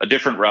gone a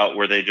different route,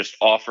 where they just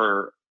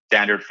offer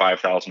standard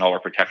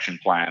 $5,000 protection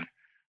plan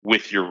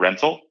with your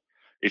rental.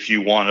 If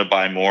you want to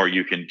buy more,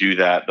 you can do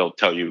that. They'll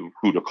tell you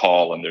who to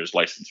call, and there's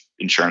licensed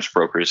insurance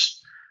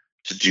brokers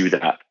to do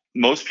that.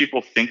 Most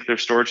people think their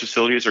storage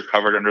facilities are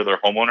covered under their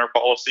homeowner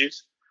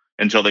policies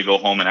until they go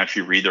home and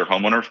actually read their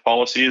homeowner's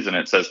policies, and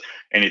it says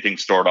anything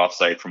stored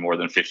off-site for more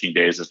than 15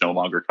 days is no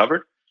longer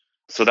covered.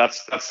 So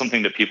that's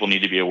something that people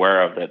need to be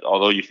aware of, that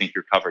although you think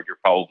you're covered, you're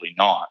probably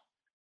not.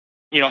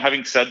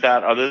 Having said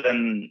that, other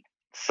than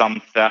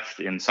some theft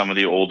in some of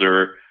the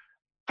older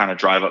kind of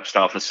drive-up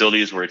style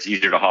facilities where it's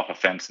easier to hop a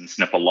fence and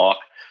snip a lock,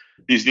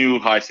 these new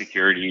high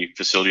security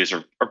facilities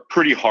are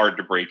pretty hard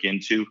to break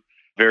into,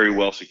 very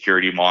well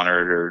security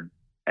monitored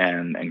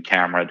and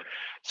cameraed.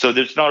 So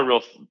there's not a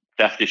real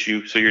theft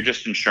issue. So you're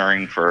just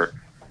insuring for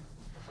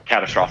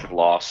catastrophic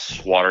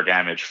loss, water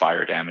damage,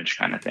 fire damage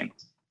kind of thing.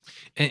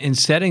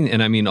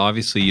 And I mean,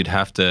 obviously you'd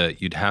have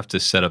to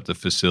set up the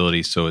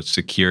facility so it's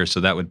secure. So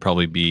that would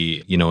probably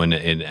be,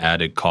 an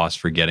added cost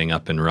for getting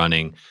up and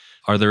running.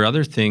 Are there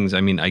other things?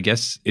 I mean, I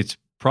guess it's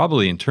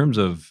probably in terms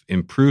of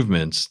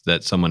improvements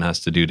that someone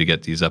has to do to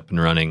get these up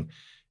and running.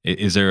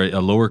 Is there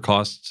a lower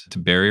cost to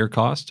barrier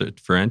cost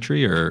for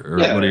entry, or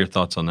what are your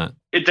thoughts on that?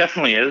 It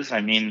definitely is.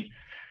 I mean,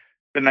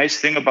 the nice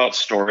thing about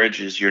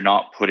storage is you're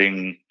not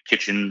putting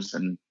kitchens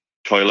and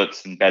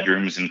toilets and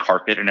bedrooms and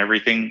carpet and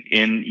everything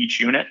in each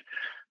unit.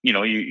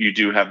 You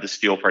do have the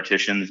steel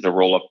partitions, the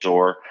roll-up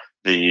door,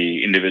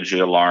 the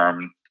individual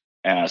alarm,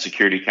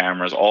 security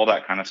cameras, all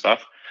that kind of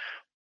stuff.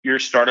 Your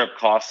startup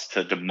costs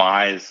to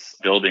demise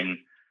building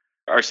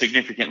are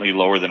significantly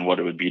lower than what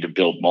it would be to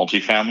build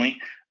multifamily.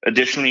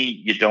 Additionally,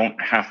 you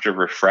don't have to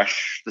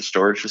refresh the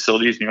storage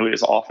facilities nearly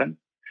as often.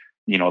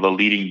 The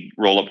leading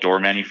roll-up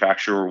door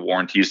manufacturer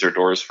warranties their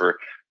doors for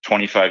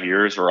 25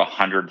 years or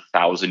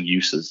 100,000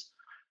 uses.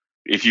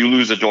 If you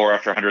lose a door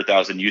after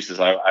 100,000 uses,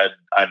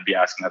 I'd be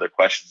asking other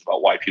questions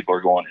about why people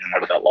are going in and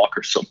out of that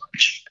locker so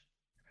much.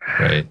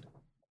 Right.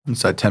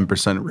 It's that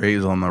 10%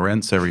 raise on the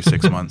rents every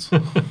 6 months.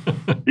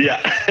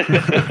 Yeah.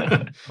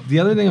 The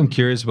other thing I'm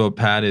curious about,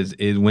 Pat,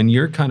 is when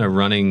you're kind of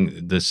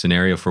running the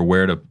scenario for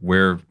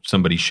where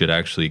somebody should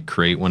actually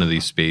create one of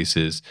these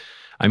spaces.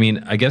 I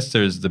mean, I guess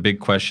there's the big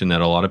question that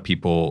a lot of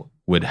people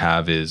would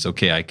have is,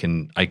 okay, I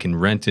can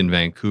rent in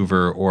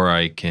Vancouver, or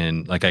I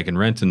can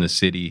rent in the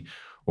city,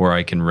 or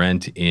I can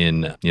rent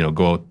in,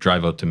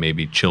 drive out to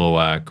maybe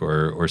Chilliwack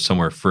or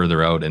somewhere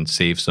further out and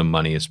save some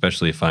money,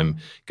 especially if I'm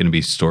going to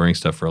be storing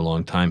stuff for a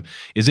long time.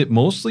 Is it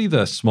mostly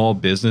the small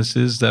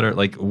businesses that are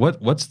like, what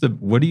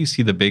do you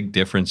see the big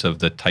difference of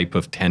the type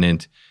of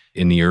tenant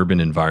in the urban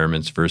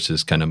environments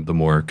versus kind of the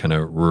more kind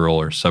of rural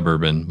or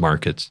suburban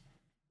markets?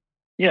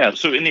 Yeah,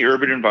 so in the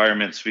urban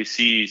environments, we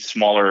see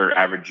smaller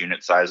average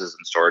unit sizes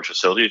in storage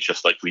facilities,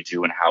 just like we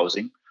do in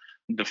housing.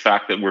 The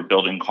fact that we're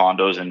building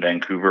condos in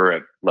Vancouver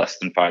at less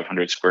than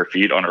 500 square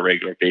feet on a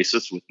regular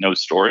basis with no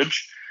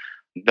storage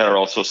that are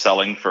also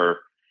selling for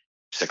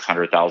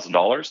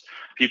 $600,000.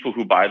 People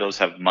who buy those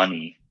have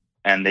money,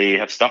 and they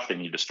have stuff they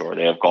need to store.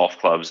 They have golf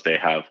clubs, they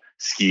have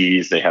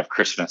skis, they have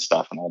Christmas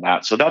stuff and all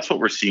that. So that's what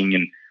we're seeing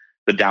in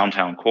the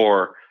downtown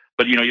core.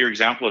 But, your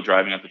example of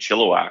driving up to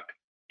Chilliwack,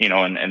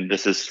 and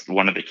this is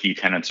one of the key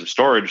tenets of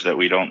storage that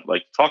we don't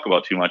like to talk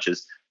about too much,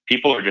 is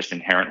People are just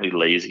inherently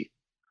lazy.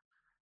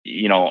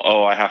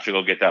 Oh, I have to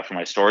go get that from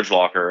my storage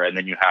locker, and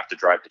then you have to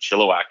drive to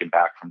Chilliwack and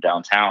back from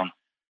downtown.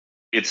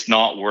 It's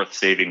not worth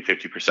saving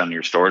 50% of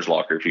your storage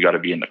locker if you got to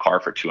be in the car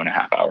for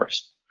 2.5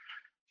 hours.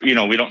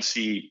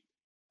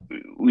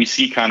 We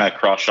see kind of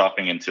cross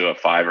shopping into a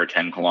 5 or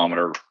 10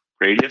 kilometer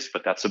radius,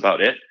 but that's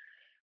about it.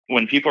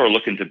 When people are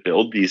looking to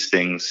build these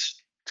things,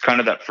 it's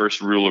kind of that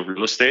first rule of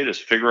real estate is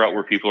figure out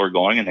where people are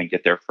going and then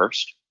get there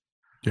first.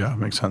 Yeah,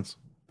 makes sense.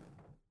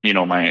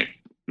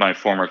 My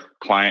former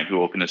client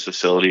who opened this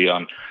facility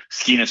on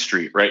Skeena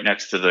Street, right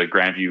next to the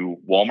Grandview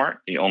Walmart,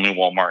 the only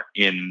Walmart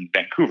in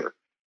Vancouver.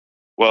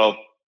 Well,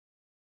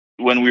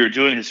 when we were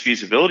doing his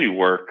feasibility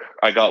work,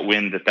 I got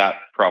wind that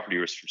property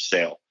was for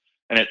sale.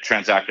 And it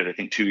transacted, I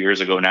think, 2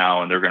 years ago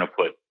now, and they're going to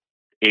put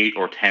 8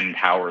 or 10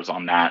 towers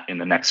on that in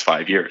the next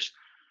 5 years.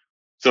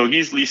 So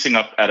he's leasing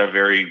up at a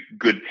very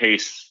good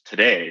pace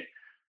today.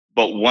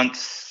 But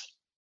once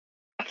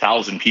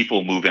 1,000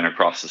 people move in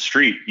across the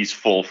street, he's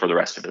full for the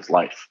rest of his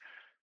life.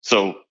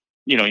 So,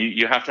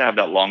 you have to have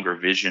that longer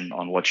vision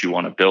on what you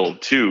want to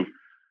build too,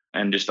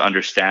 and just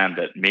understand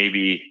that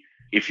maybe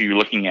if you're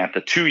looking at the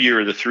 2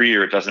 year or the 3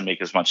 year, it doesn't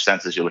make as much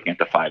sense as you're looking at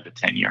the 5 to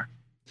 10 year.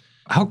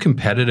 How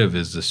competitive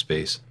is the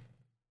space?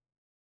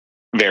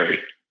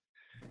 Very.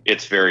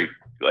 It's very,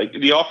 like,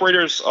 the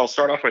operators, I'll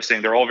start off by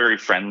saying they're all very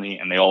friendly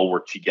and they all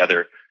work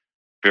together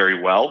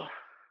very well.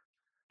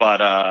 But,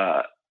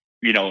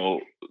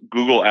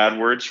 Google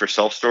AdWords for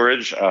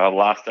self-storage,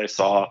 last I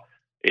saw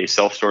a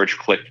self-storage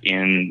click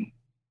in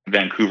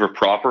Vancouver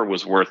proper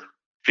was worth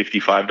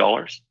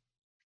 $55.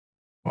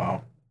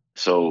 Wow.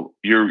 So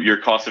your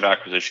cost of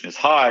acquisition is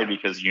high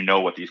because you know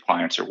what these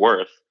clients are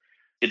worth.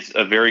 It's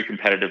a very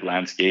competitive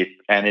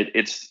landscape, and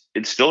it's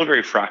still a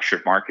very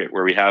fractured market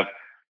where we have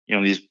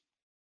these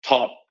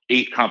top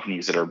 8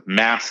 companies that are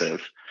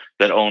massive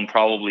that own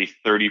probably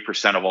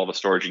 30% of all the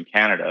storage in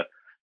Canada,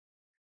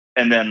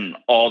 and then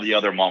all the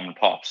other mom and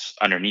pops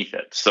underneath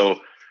it. So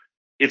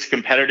it's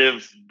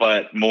competitive,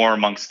 but more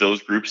amongst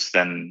those groups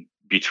than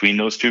between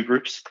those two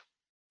groups.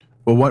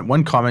 Well,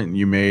 one comment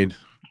you made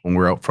when we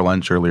were out for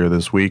lunch earlier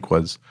this week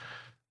was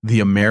the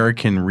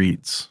American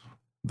REITs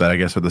that I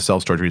guess are the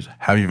self-storage REITs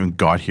haven't even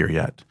got here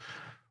yet.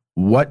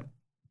 What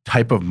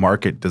type of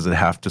market does it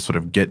have to sort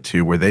of get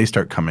to where they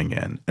start coming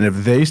in? And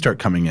if they start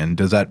coming in,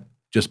 does that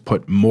just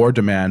put more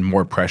demand,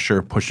 more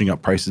pressure, pushing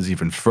up prices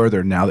even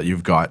further now that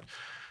you've got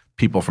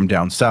people from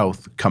down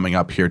south coming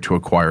up here to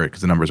acquire it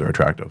because the numbers are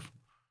attractive?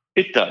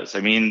 It does.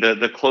 I mean,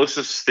 the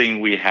closest thing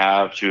we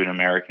have to an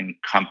American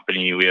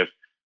company, we have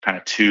kind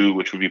of 2,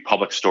 which would be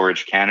Public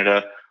Storage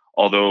Canada.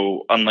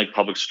 Although, unlike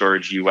Public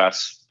Storage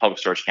US, Public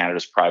Storage Canada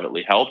is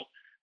privately held.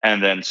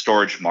 And then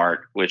Storage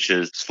Mart, which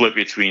is split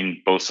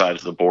between both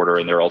sides of the border,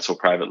 and they're also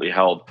privately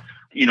held.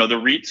 The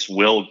REITs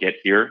will get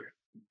here,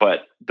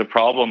 but the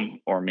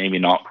problem, or maybe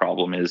not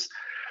problem, is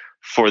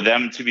for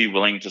them to be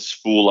willing to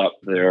spool up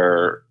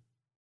their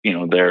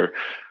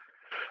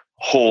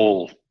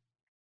whole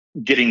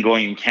getting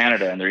going in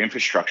Canada and their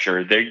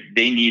infrastructure. They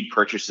need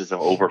purchases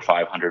of over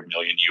 $500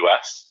 million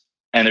US.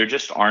 And there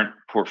just aren't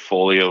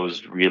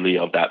portfolios really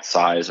of that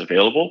size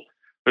available.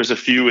 There's a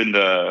few in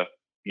the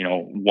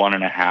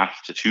 1.5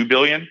 to 2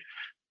 billion,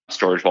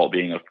 Storage Vault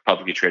being a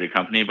publicly traded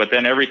company, but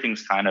then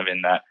everything's kind of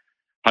in that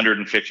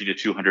 150 to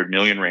 200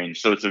 million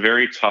range. So it's a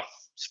very tough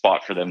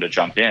spot for them to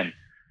jump in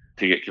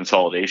to get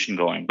consolidation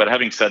going. But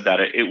having said that,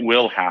 it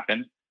will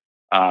happen.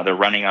 They're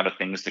running out of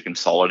things to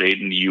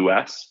consolidate in the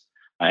US,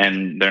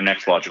 and their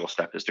next logical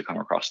step is to come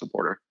across the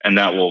border. And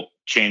that will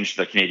change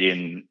the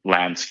Canadian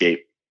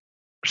landscape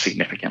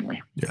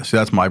significantly. Yeah, see,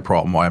 that's my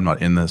problem. Why I'm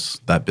not in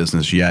that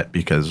business yet,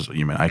 because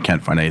I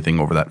can't find anything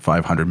over that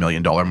 $500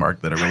 million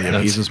mark that it really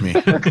appeases me.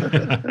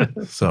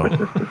 So,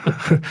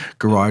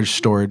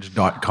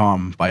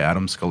 GarageStorage.com by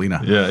Adam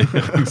Scalina. Yeah.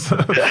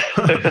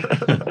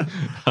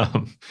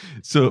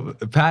 So,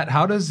 Pat,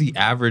 how does the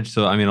average?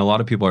 So, a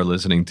lot of people are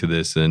listening to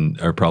this and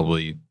are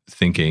probably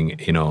thinking,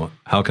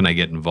 how can I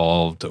get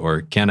involved,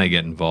 or can I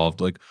get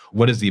involved? Like,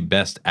 what is the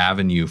best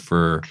avenue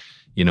for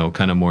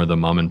kind of more the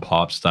mom and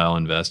pop style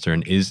investor?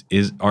 And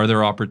are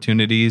there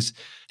opportunities?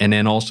 And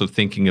then also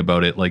thinking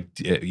about it, like,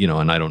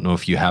 and I don't know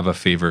if you have a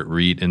favorite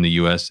REIT in the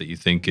US that you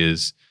think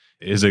is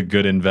a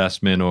good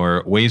investment,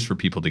 or ways for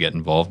people to get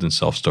involved in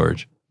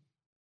self-storage.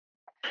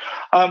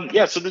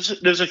 So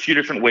there's a few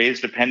different ways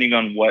depending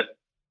on what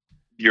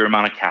your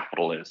amount of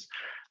capital is.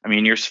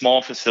 Your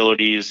small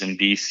facilities in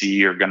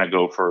BC are going to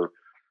go for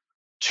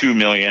 $2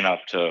 million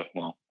up to,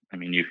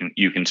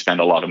 you can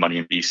spend a lot of money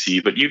in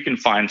BC, but you can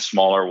find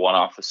smaller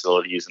one-off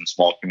facilities and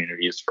small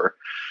communities for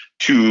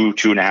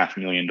 $2.5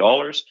 million.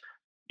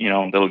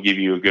 That'll give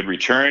you a good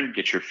return,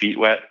 get your feet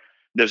wet.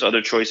 There's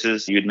other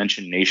choices. You had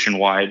mentioned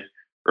Nationwide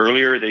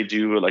earlier. They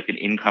do like an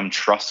income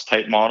trust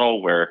type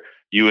model where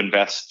you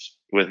invest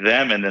with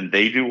them and then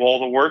they do all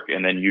the work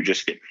and then you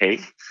just get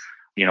paid.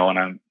 And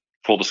I'm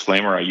full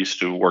disclaimer, I used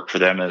to work for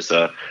them as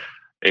a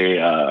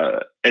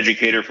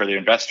educator for the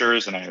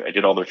investors, and I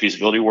did all their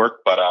feasibility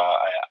work, but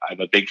I'm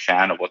a big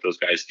fan of what those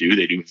guys do.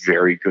 They do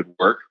very good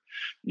work.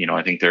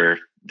 I think they're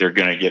they're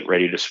going to get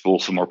ready to spool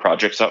some more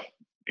projects up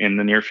in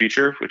the near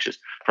future, which is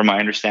from my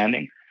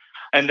understanding.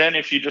 And then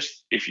if you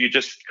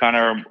just kind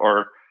of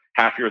are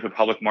happier with the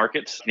public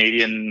markets,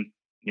 Canadian,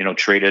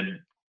 traded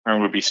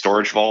firm would be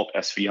Storage Vault,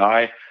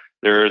 SVI.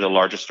 They're the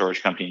largest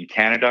storage company in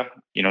Canada.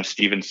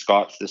 Stephen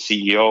Scott's the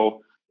CEO.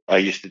 I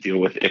used to deal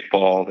with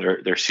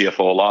Iqbal, their CFO,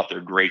 a lot.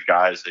 They're great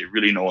guys. They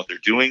really know what they're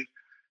doing.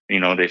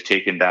 They've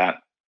taken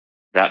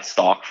that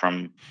stock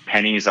from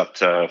pennies up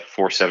to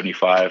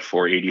 475,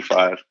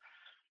 485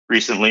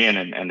 recently,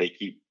 and they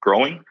keep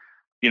growing.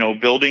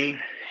 Building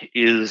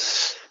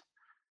is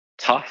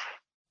tough.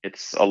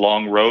 It's a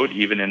long road,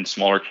 even in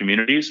smaller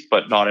communities,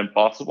 but not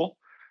impossible.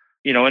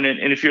 And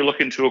if you're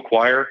looking to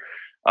acquire,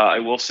 I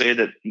will say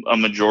that a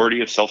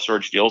majority of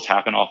self-storage deals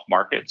happen off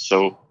market.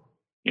 So,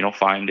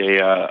 find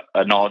a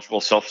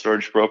knowledgeable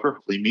self-storage broker,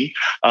 hopefully me,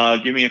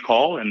 give me a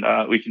call, and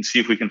we can see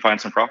if we can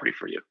find some property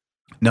for you.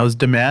 Now, is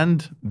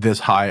demand this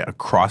high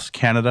across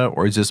Canada,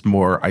 or is this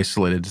more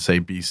isolated to, say,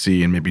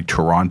 BC and maybe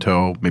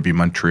Toronto, maybe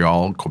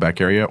Montreal,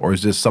 Quebec area, or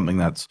is this something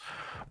that's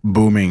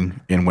booming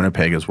in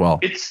Winnipeg as well?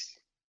 It's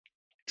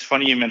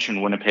funny you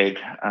mentioned Winnipeg.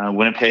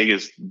 Winnipeg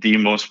is the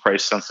most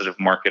price-sensitive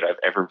market I've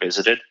ever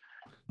visited.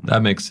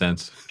 That makes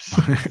sense.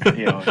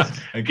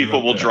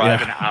 People will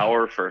drive an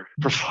hour for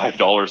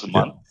 $5 a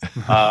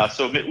month.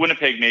 So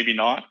Winnipeg, maybe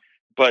not.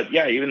 But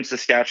yeah, even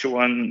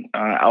Saskatchewan,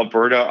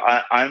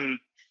 Alberta,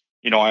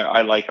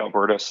 I like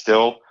Alberta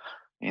still.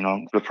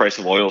 The price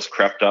of oil's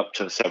crept up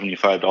to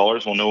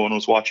 $75 while no one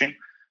was watching.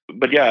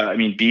 But yeah,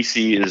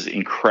 BC is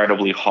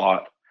incredibly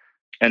hot.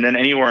 And then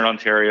anywhere in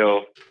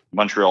Ontario,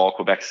 Montreal,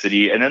 Quebec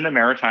City, and then the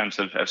Maritimes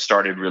have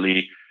started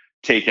really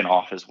taking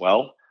off as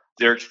well.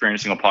 They're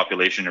experiencing a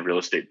population and real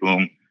estate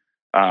boom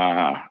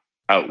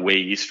out way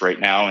east right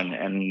now.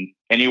 And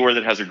anywhere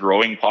that has a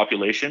growing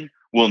population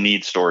will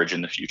need storage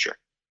in the future.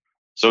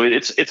 So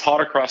it's hot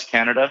across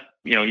Canada.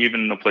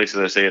 Even in the places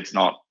I say it's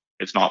not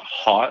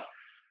hot,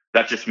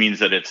 that just means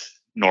that it's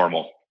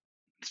normal.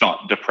 It's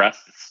not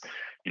depressed.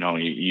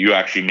 You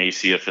actually may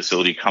see a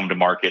facility come to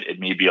market. It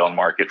may be on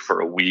market for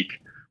a week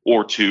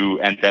or two,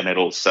 and then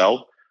it'll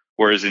sell.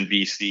 Whereas in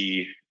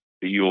BC,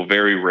 you will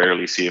very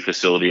rarely see a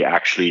facility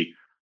actually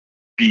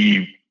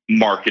be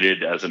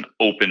marketed as an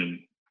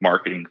open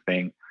marketing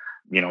thing.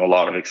 A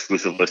lot of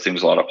exclusive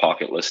listings, a lot of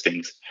pocket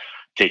listings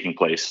taking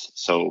place.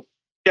 So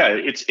yeah,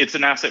 it's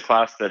an asset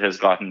class that has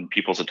gotten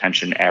people's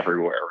attention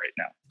everywhere right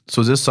now.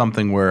 So is this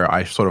something where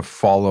I sort of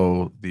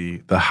follow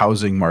the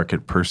housing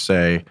market per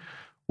se,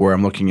 where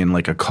I'm looking in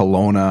like a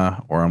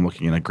Kelowna, or I'm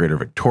looking in a Greater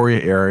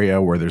Victoria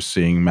area where they're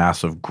seeing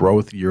massive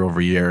growth year over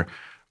year?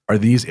 Are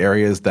these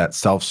areas that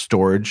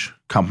self-storage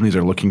companies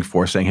are looking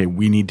for, saying, hey,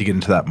 we need to get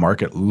into that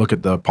market, look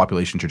at the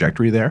population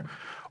trajectory there?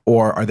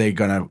 Or are they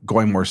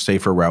going more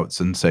safer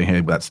routes and saying,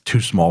 hey, that's too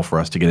small for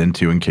us to get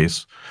into in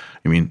case,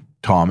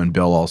 Tom and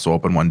Bill also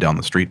open one down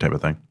the street type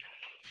of thing?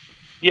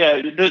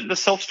 Yeah, the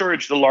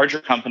self-storage, the larger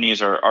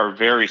companies are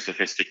very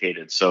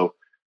sophisticated. So,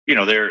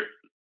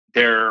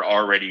 they're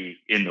already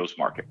in those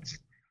markets.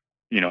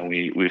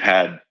 We've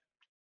had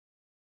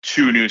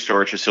 2 new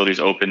storage facilities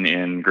open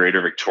in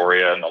Greater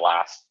Victoria in the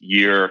last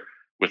year,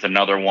 with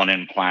another one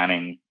in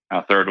planning.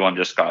 A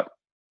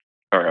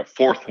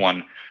fourth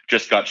one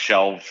just got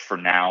shelved for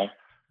now.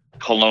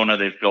 Kelowna,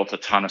 they've built a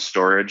ton of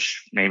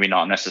storage, maybe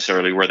not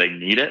necessarily where they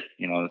need it.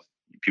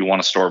 If you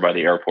want to store by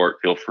the airport,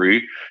 feel free.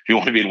 If you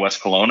want to be in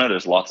West Kelowna,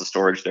 there's lots of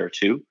storage there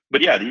too.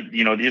 But yeah,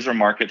 these are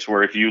markets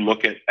where if you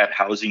look at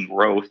housing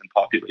growth and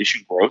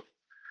population growth,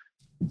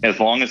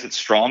 as long as it's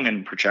strong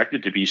and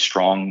projected to be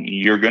strong,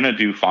 you're going to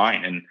do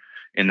fine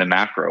in the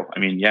macro.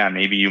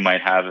 Maybe you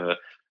might have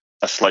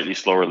a slightly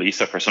slower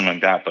lease up or something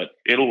like that, but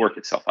it'll work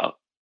itself out.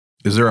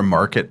 Is there a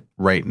market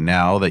right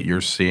now that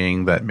you're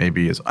seeing that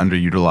maybe is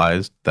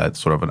underutilized, that's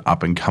sort of an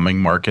up and coming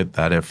market,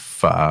 that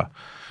if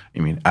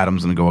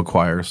Adam's going to go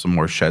acquire some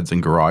more sheds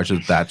and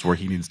garages, that's where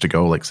he needs to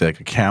go, like say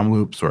like a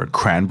Kamloops or a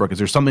Cranbrook? Is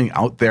there something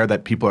out there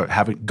that people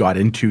haven't got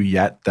into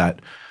yet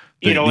that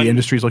the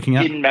industry is looking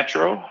at? In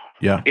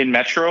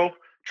Metro,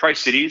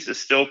 Tri-Cities is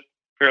still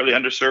fairly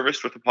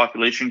underserviced with the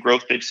population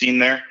growth they've seen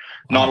there.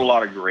 Not a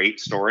lot of great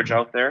storage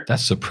out there.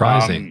 That's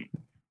surprising.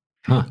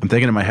 I'm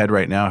thinking in my head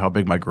right now how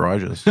big my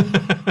garage is.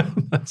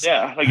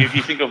 Yeah, like if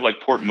you think of like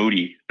Port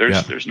Moody,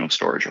 there's no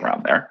storage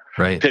around there.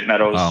 Right. Pitt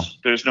Meadows,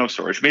 there's no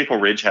storage. Maple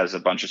Ridge has a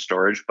bunch of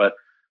storage, but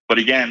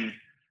again,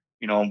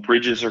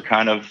 bridges are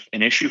kind of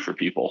an issue for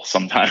people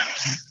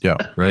sometimes. Yeah,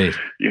 right.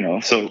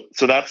 So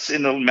that's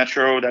in the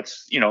Metro.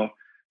 That's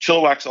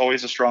Chilliwack's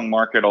always a strong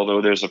market,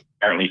 although there's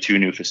apparently 2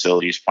 new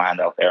facilities planned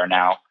out there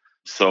now.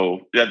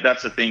 So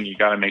that's the thing. You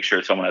got to make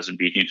sure someone hasn't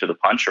beaten you to the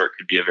punch, or it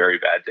could be a very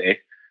bad day.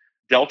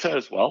 Delta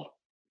as well,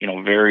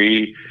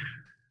 very,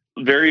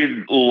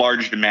 very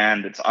large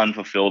demand that's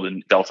unfulfilled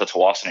in Delta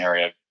Tawasin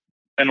area.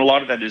 And a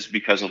lot of that is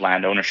because of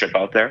land ownership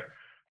out there.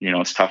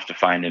 It's tough to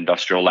find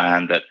industrial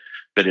land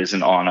that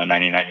isn't on a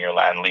 99-year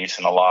land lease.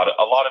 And a lot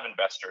of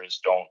investors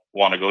don't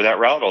want to go that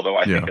route, although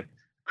I think it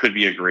could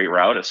be a great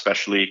route,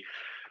 especially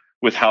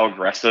with how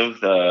aggressive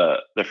the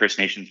First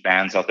Nations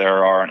bands out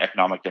there are on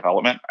economic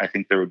development, I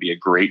think there would be a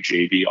great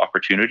JV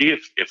opportunity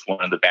if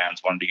one of the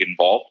bands wanted to get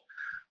involved.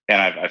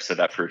 And I've said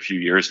that for a few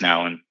years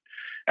now. And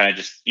I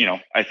just,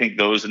 I think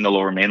those in the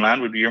Lower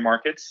Mainland would be your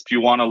markets. If you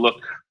want to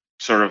look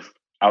sort of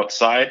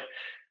outside,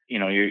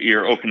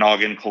 your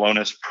Okanagan,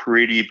 Kelowna's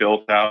pretty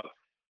built out.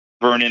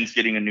 Vernon's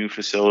getting a new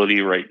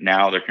facility right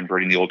now. They're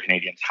converting the old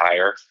Canadian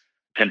Tire.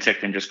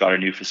 Penticton just got a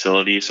new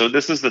facility. So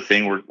this is the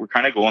thing. We're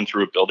kind of going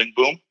through a building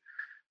boom,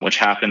 which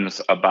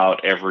happens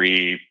about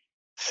every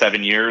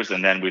 7 years,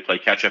 and then we play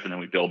catch up and then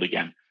we build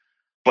again.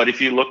 But if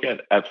you look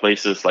at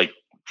places like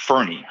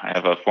Fernie, I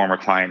have a former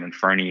client in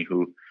Fernie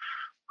who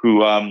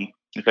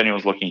if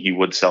anyone's looking, he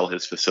would sell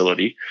his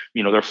facility.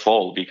 They're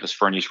full because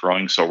Fernie's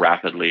growing so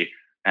rapidly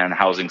and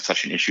housing's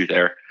such an issue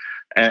there.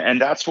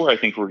 And that's where I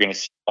think we're going to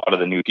see a lot of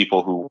the new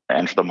people who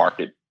enter the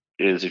market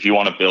is if you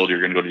want to build, you're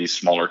going to go to these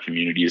smaller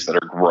communities that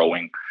are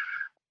growing.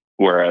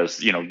 Whereas,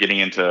 getting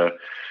into,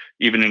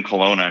 even in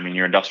Kelowna,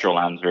 your industrial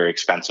land is very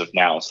expensive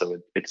now. So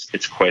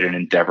it's quite an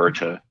endeavor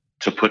to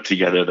put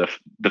together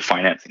the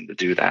financing to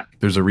do that.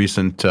 There's a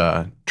recent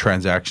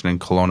transaction in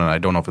Kelowna. And I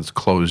don't know if it's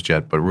closed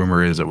yet, but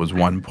rumor is it was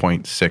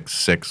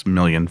 $1.66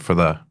 million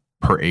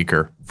per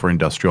acre for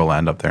industrial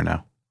land up there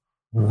now.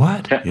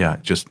 What? Yeah,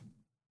 just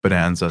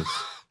bonanzas.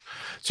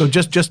 So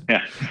just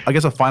yeah. I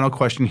guess a final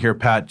question here,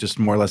 Pat, just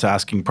more or less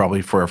asking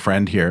probably for a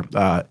friend here.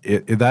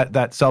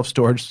 That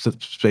self-storage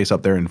space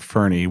up there in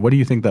Fernie, what do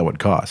you think that would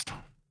cost?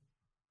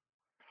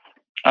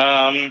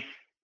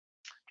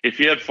 If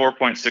you had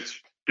 $4.6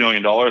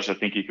 billion, I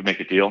think you could make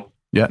a deal.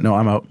 Yeah, no,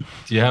 I'm out.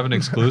 Do you have an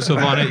exclusive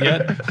on it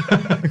yet?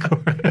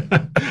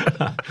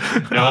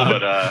 No,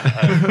 but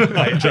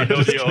I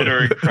know the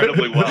owner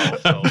incredibly well.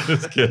 So.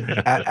 Just kidding.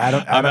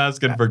 Adam, I'm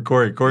asking for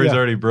Corey. Corey's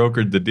already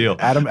brokered the deal.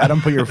 Adam,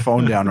 put your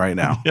phone down right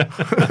now.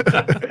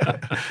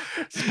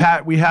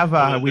 Pat, we have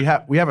a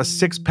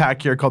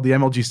 6-pack here called the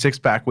MLG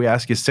 6-pack. We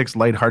ask you 6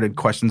 lighthearted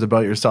questions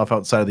about yourself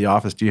outside of the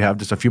office. Do you have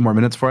just a few more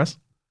minutes for us?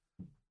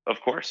 Of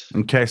course.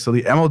 Okay, so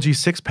the MLG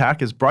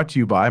 6-pack is brought to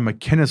you by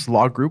McInnes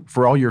Law Group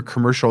for all your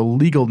commercial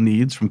legal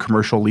needs, from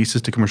commercial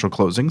leases to commercial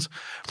closings.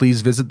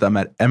 Please visit them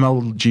at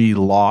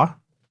mlglaw.ca.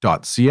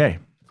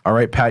 All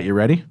right, Pat, you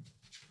ready?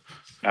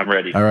 I'm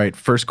ready. All right,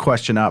 first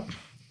question up.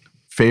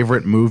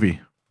 Favorite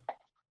movie?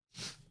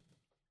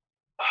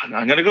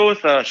 I'm going to go with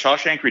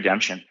Shawshank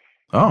Redemption.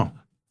 Oh,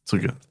 that's a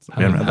good.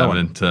 I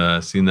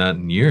haven't seen that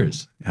in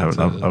years. That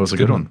was a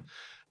good one.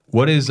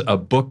 What is a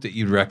book that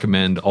you'd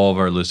recommend all of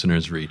our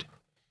listeners read?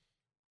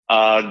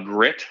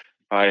 Grit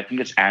by, I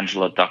think it's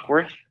Angela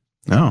Duckworth.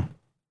 Oh,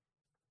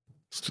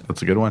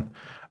 that's a good one.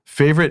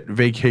 Favorite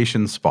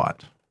vacation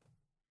spot?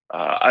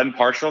 I'm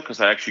partial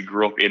because I actually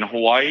grew up in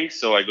Hawaii,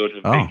 so I go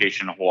to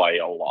vacation in Hawaii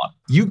a lot.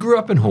 You grew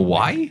up in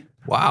Hawaii?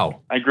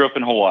 Wow. I grew up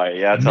in Hawaii,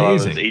 yeah, until I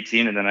was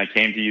 18, and then I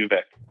came to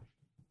UVic.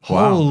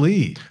 Wow.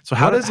 Holy. So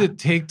how does it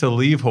take to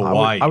leave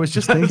Hawaii? I was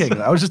just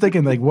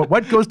thinking, like,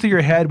 what goes through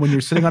your head when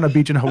you're sitting on a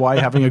beach in Hawaii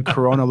having a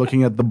Corona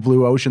looking at the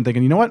blue ocean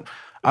thinking, you know what?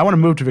 I want to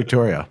move to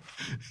Victoria.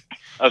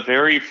 A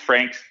very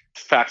frank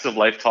facts of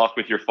life talk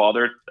with your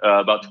father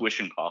about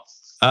tuition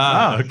costs.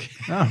 Okay.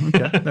 Oh,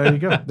 okay.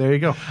 There you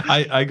go.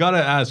 I got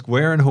to ask,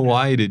 where in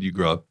Hawaii did you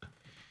grow up?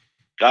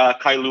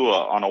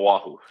 Kailua on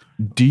Oahu.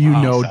 Do you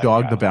know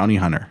Dog the Bounty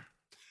Hunter?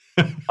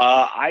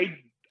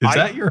 Is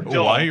that your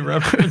Hawaii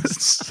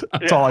reference?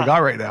 That's all I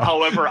got right now.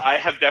 However, I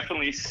have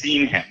definitely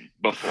seen him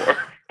before.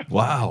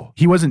 Wow.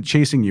 He wasn't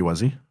chasing you, was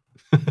he?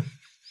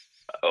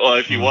 Well,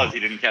 if he was, he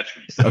didn't catch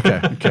me. So.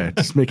 Okay.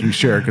 Just making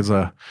sure, because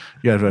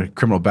you have a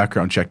criminal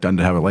background check done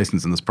to have a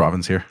license in this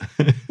province here.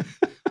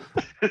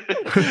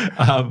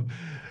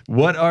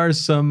 What are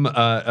some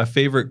a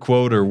favorite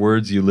quote or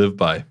words you live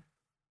by?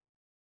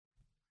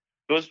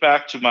 Goes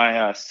back to my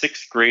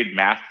 6th grade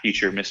math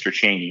teacher, Mr.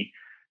 Cheney.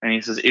 And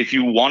he says, if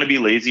you want to be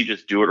lazy,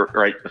 just do it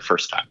right the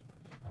first time.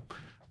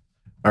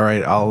 All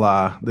right,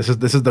 this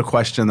is the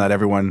question that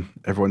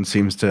everyone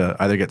seems to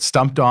either get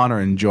stumped on or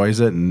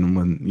enjoys it. And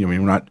when we're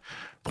not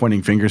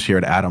pointing fingers here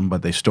at Adam,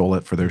 but they stole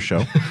it for their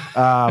show.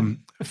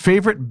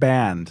 Favorite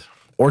band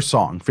or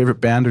song?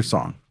 Favorite band or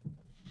song?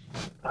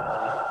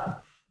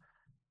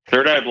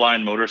 Third Eye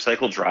Blind,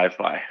 Motorcycle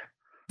Drive-By.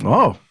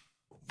 Oh.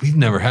 We've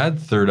never had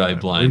Third Eye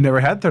Blind. We've never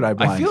had Third Eye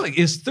Blind. I feel like,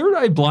 is Third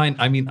Eye Blind,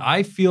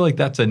 I feel like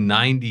that's a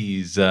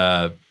 90s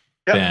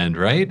band,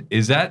 right?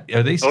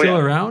 Are they still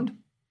around?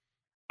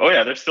 Oh,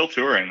 yeah, they're still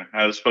touring.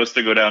 I was supposed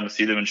to go down to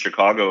see them in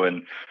Chicago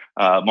in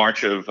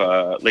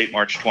late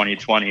March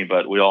 2020,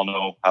 but we all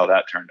know how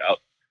that turned out.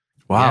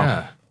 Wow.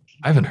 Yeah.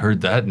 I haven't heard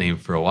that name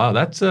for a while.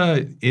 That's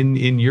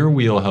in your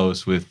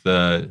wheelhouse with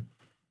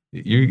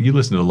you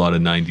listen to a lot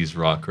of 90s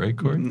rock, right,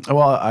 Corey?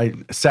 Well, I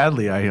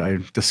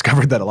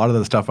discovered that a lot of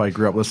the stuff I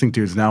grew up listening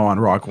to is now on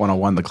Rock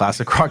 101, the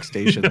classic rock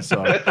station.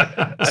 So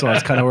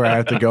that's kind of where I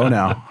have to go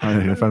now.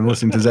 If I'm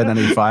listening to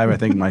Z95, I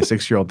think my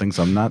 6-year-old thinks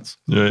I'm nuts.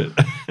 Right.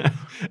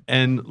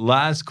 And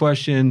last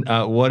question,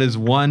 what is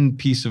one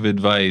piece of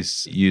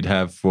advice you'd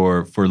have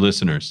for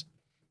listeners?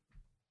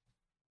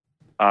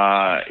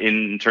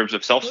 in terms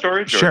of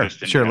self-storage? Sure, Or just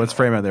in sure. general? Let's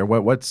frame it there.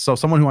 So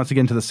someone who wants to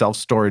get into the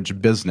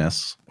self-storage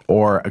business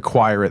or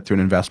acquire it through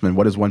an investment,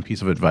 what is one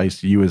piece of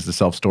advice you as the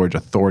self-storage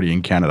authority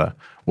in Canada,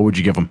 what would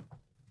you give them?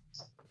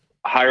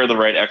 Hire the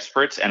right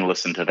experts and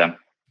listen to them.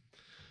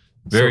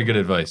 Very good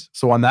advice.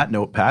 So on that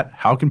note, Pat,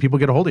 how can people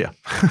get a hold of you?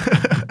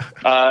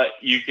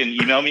 You can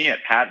email me at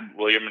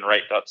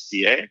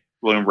pat@williamandwright.ca.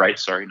 William Wright,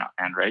 sorry, not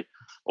and Wright.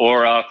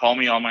 Or call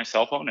me on my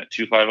cell phone at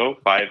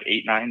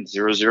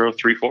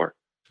 250-589-0034.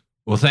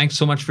 Well, thanks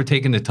so much for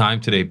taking the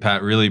time today,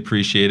 Pat. Really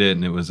appreciate it.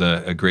 And it was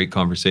a great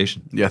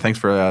conversation. Yeah, thanks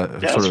for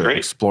sort of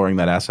exploring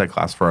that asset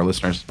class for our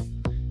listeners.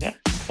 Yeah,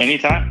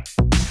 anytime.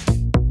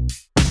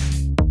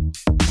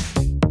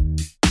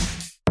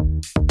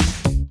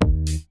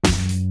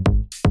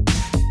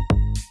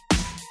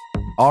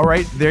 All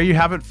right, there you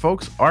have it,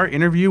 folks. Our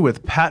interview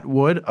with Pat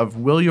Wood of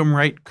William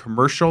Wright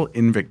Commercial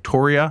in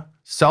Victoria,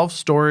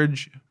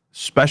 self-storage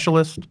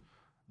specialist,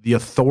 the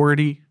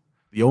authority,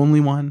 the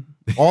only one,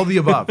 all the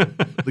above.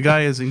 The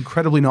guy is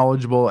incredibly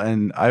knowledgeable,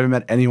 and I haven't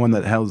met anyone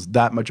that knows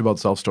that much about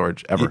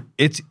self-storage ever.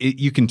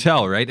 You can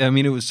tell, right? I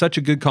mean, it was such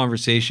a good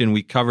conversation.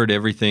 We covered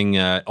everything,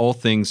 all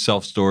things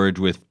self-storage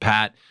with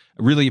Pat.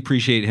 I really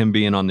appreciate him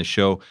being on the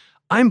show.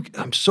 I'm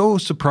so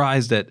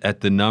surprised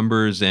at the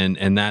numbers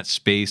and that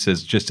space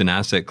as just an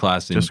asset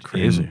class Just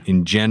crazy.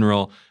 in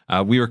general.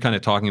 We were kind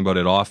of talking about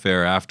it off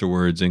air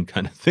afterwards and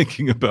kind of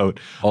thinking about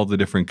all the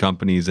different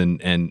companies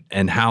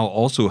and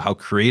how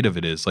creative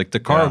it is. Like the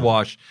car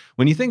wash,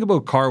 when you think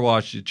about car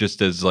wash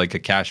just as like a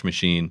cash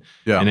machine,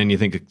 and then you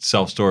think of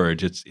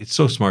self-storage, it's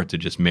so smart to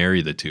just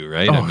marry the two,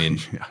 right? I mean,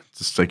 it's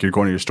just like you're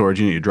going to your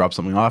storage unit, you drop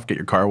something off, get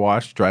your car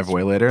washed, drive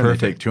away later, and they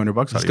take $200 out of your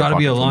pocket. There's got to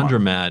be a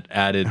laundromat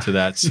added to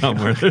that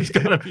somewhere. There's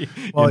got to be.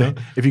 Well,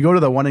 if you go to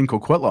the one in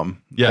Coquitlam,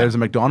 there's a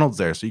McDonald's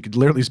there, so you could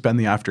literally spend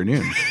the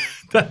afternoon.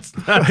 That's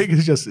like,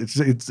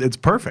 it's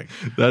perfect.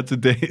 That's a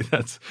day.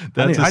 That's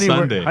honey, a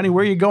Sunday. Honey,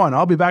 where are you going?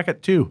 I'll be back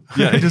at 2.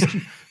 Yeah,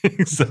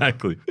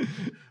 exactly.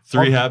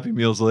 3 Happy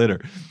Meals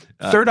later.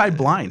 Third Eye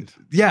Blind.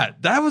 Yeah,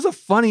 that was a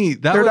funny.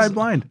 Third Eye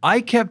Blind.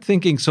 I kept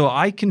thinking. So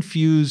I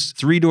confused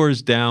 3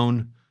 Doors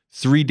Down,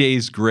 3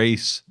 Days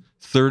Grace,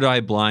 Third Eye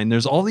Blind.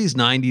 There's all these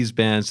 90s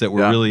bands that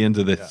were really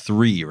into the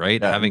 3,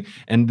 right? Yeah.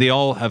 And they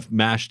all have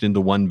mashed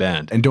into one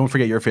band. And don't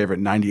forget your favorite,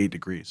 98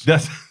 Degrees.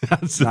 That's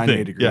the 98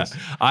 thing. Degrees.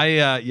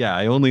 Yeah.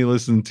 I only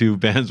listen to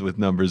bands with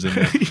numbers in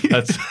there.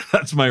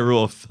 That's my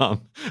rule of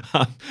thumb.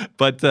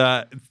 But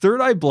Third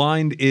Eye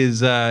Blind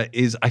is I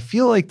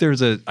feel like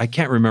I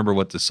can't remember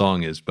what the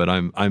song is, but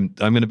I'm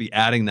going to be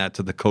adding that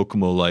to the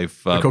Kokomo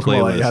Life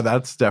playlist. Yeah,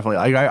 that's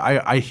definitely.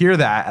 I hear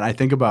that and I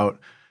think about.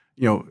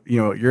 You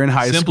know, you're in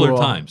high school. Simpler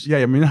times. Yeah,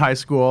 I'm in high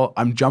school.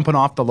 I'm jumping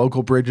off the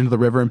local bridge into the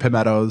river in Pitt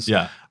Meadows.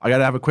 Yeah. I got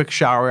to have a quick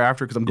shower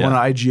after because I'm going to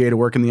IGA to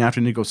work in the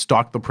afternoon to go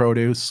stock the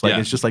produce. Like,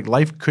 it's just like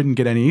life couldn't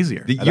get any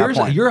easier.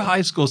 Your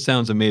high school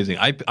sounds amazing.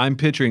 I'm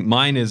picturing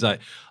mine is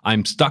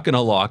I'm stuck in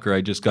a locker. I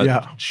just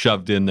got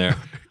shoved in there.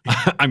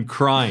 I'm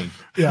crying.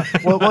 Yeah.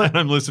 Well, and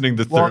I'm listening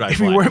to Third Eye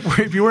Blind.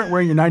 If you weren't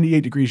wearing your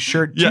 98 Degrees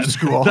shirt to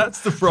school,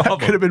 that's the problem.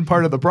 That could have been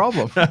part of the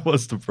problem. That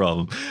was the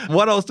problem.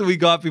 What else do we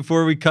got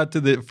before we cut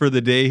for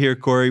the day here,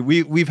 Corey?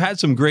 We've had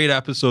some great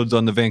episodes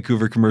on the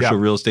Vancouver Commercial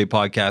Real Estate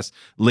Podcast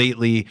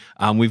lately.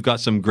 We've got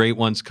some great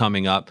ones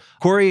coming up.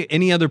 Corey,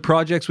 any other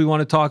projects we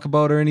want to talk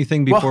about or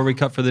anything before we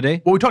cut for the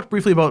day? Well, we talked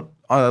briefly about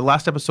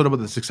last episode about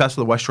the success of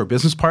the West Shore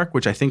Business Park,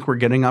 which I think we're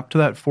getting up to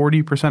that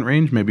 40%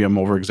 range. Maybe I'm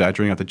over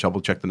exaggerating. I have to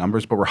double check the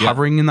numbers, but we're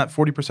hovering in that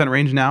 40%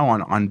 range now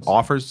on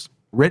offers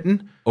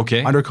written,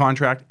 under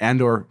contract,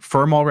 and or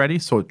firm already.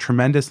 So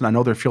tremendous. And I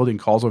know they're fielding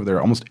calls over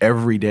there almost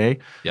every day.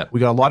 Yeah. We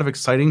got a lot of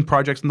exciting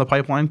projects in the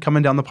pipeline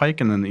coming down the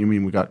pike. And then,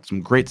 we got some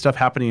great stuff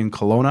happening in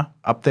Kelowna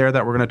up there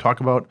that we're going to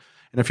talk about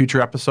in a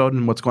future episode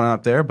and what's going on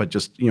up there. But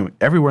just,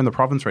 everywhere in the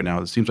province right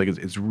now, it seems like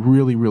it's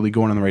really, really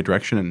going in the right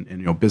direction.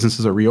 And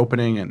businesses are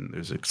reopening and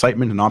there's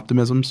excitement and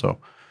optimism. So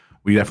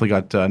we definitely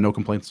got no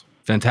complaints.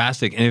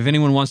 Fantastic. And if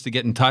anyone wants to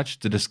get in touch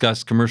to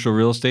discuss commercial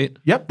real estate?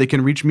 Yep. They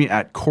can reach me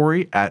at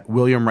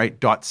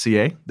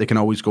corey@williamwright.ca. They can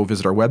always go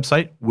visit our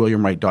website,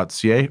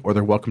 williamwright.ca, or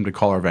they're welcome to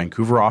call our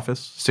Vancouver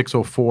office,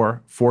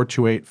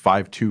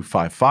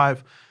 604-428-5255.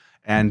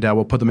 And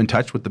we'll put them in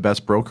touch with the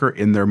best broker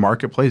in their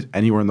marketplace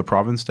anywhere in the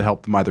province to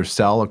help them either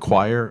sell,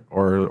 acquire,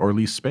 or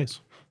lease space.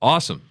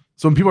 Awesome.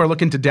 So when people are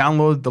looking to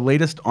download the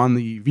latest on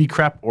the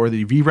VCREP or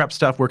the VREP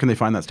stuff, where can they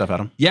find that stuff,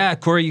 Adam? Yeah,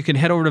 Corey, you can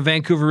head over to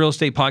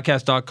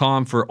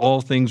VancouverRealEstatePodcast.com for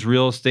all things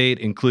real estate,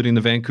 including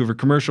the Vancouver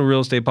Commercial Real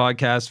Estate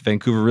Podcast,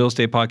 Vancouver Real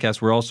Estate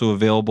Podcast. We're also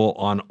available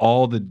on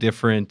all the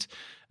different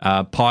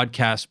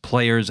podcast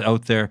players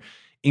out there,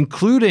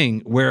 including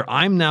where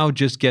I'm now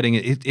just getting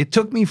it. It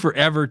took me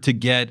forever to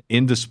get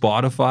into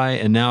Spotify,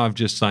 and now I've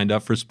just signed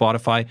up for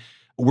Spotify.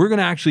 We're going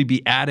to actually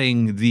be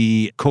adding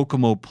the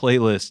Kokomo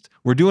playlist.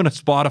 We're doing a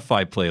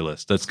Spotify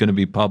playlist that's going to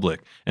be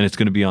public, and it's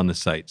going to be on the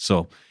site.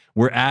 So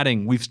we're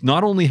adding,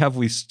 not only have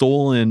we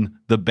stolen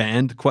the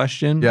band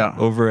question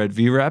over at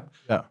VREP,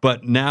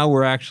 but now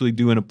we're actually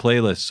doing a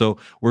playlist. So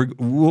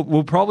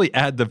we'll probably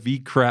add the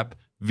VCREP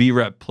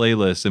VREP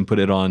playlist and put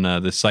it on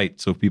the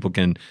site so people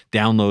can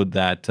download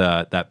that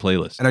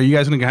playlist. And are you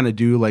guys going to kind of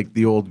do like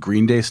the old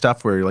Green Day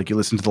stuff where like you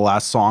listen to the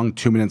last song,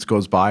 2 minutes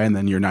goes by, and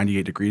then your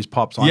 98 Degrees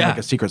pops on like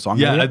a secret song?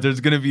 Yeah,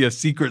 there's going to be a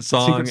secret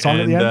song at the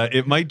end?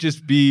 It might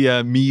just be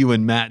me, you,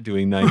 and Matt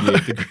doing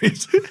 98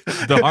 Degrees.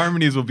 The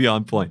harmonies will be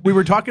on point. We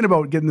were talking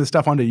about getting this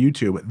stuff onto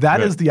YouTube.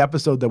 That is the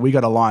episode that we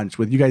got to launch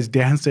with you guys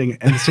dancing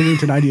and singing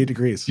to 98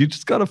 Degrees. You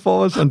just got to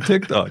follow us on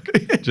TikTok.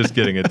 Just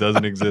kidding. It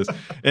doesn't exist.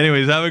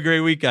 Anyways, have a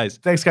great week, guys.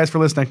 Thanks, guys, for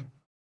listening.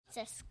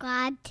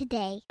 Subscribe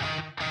today.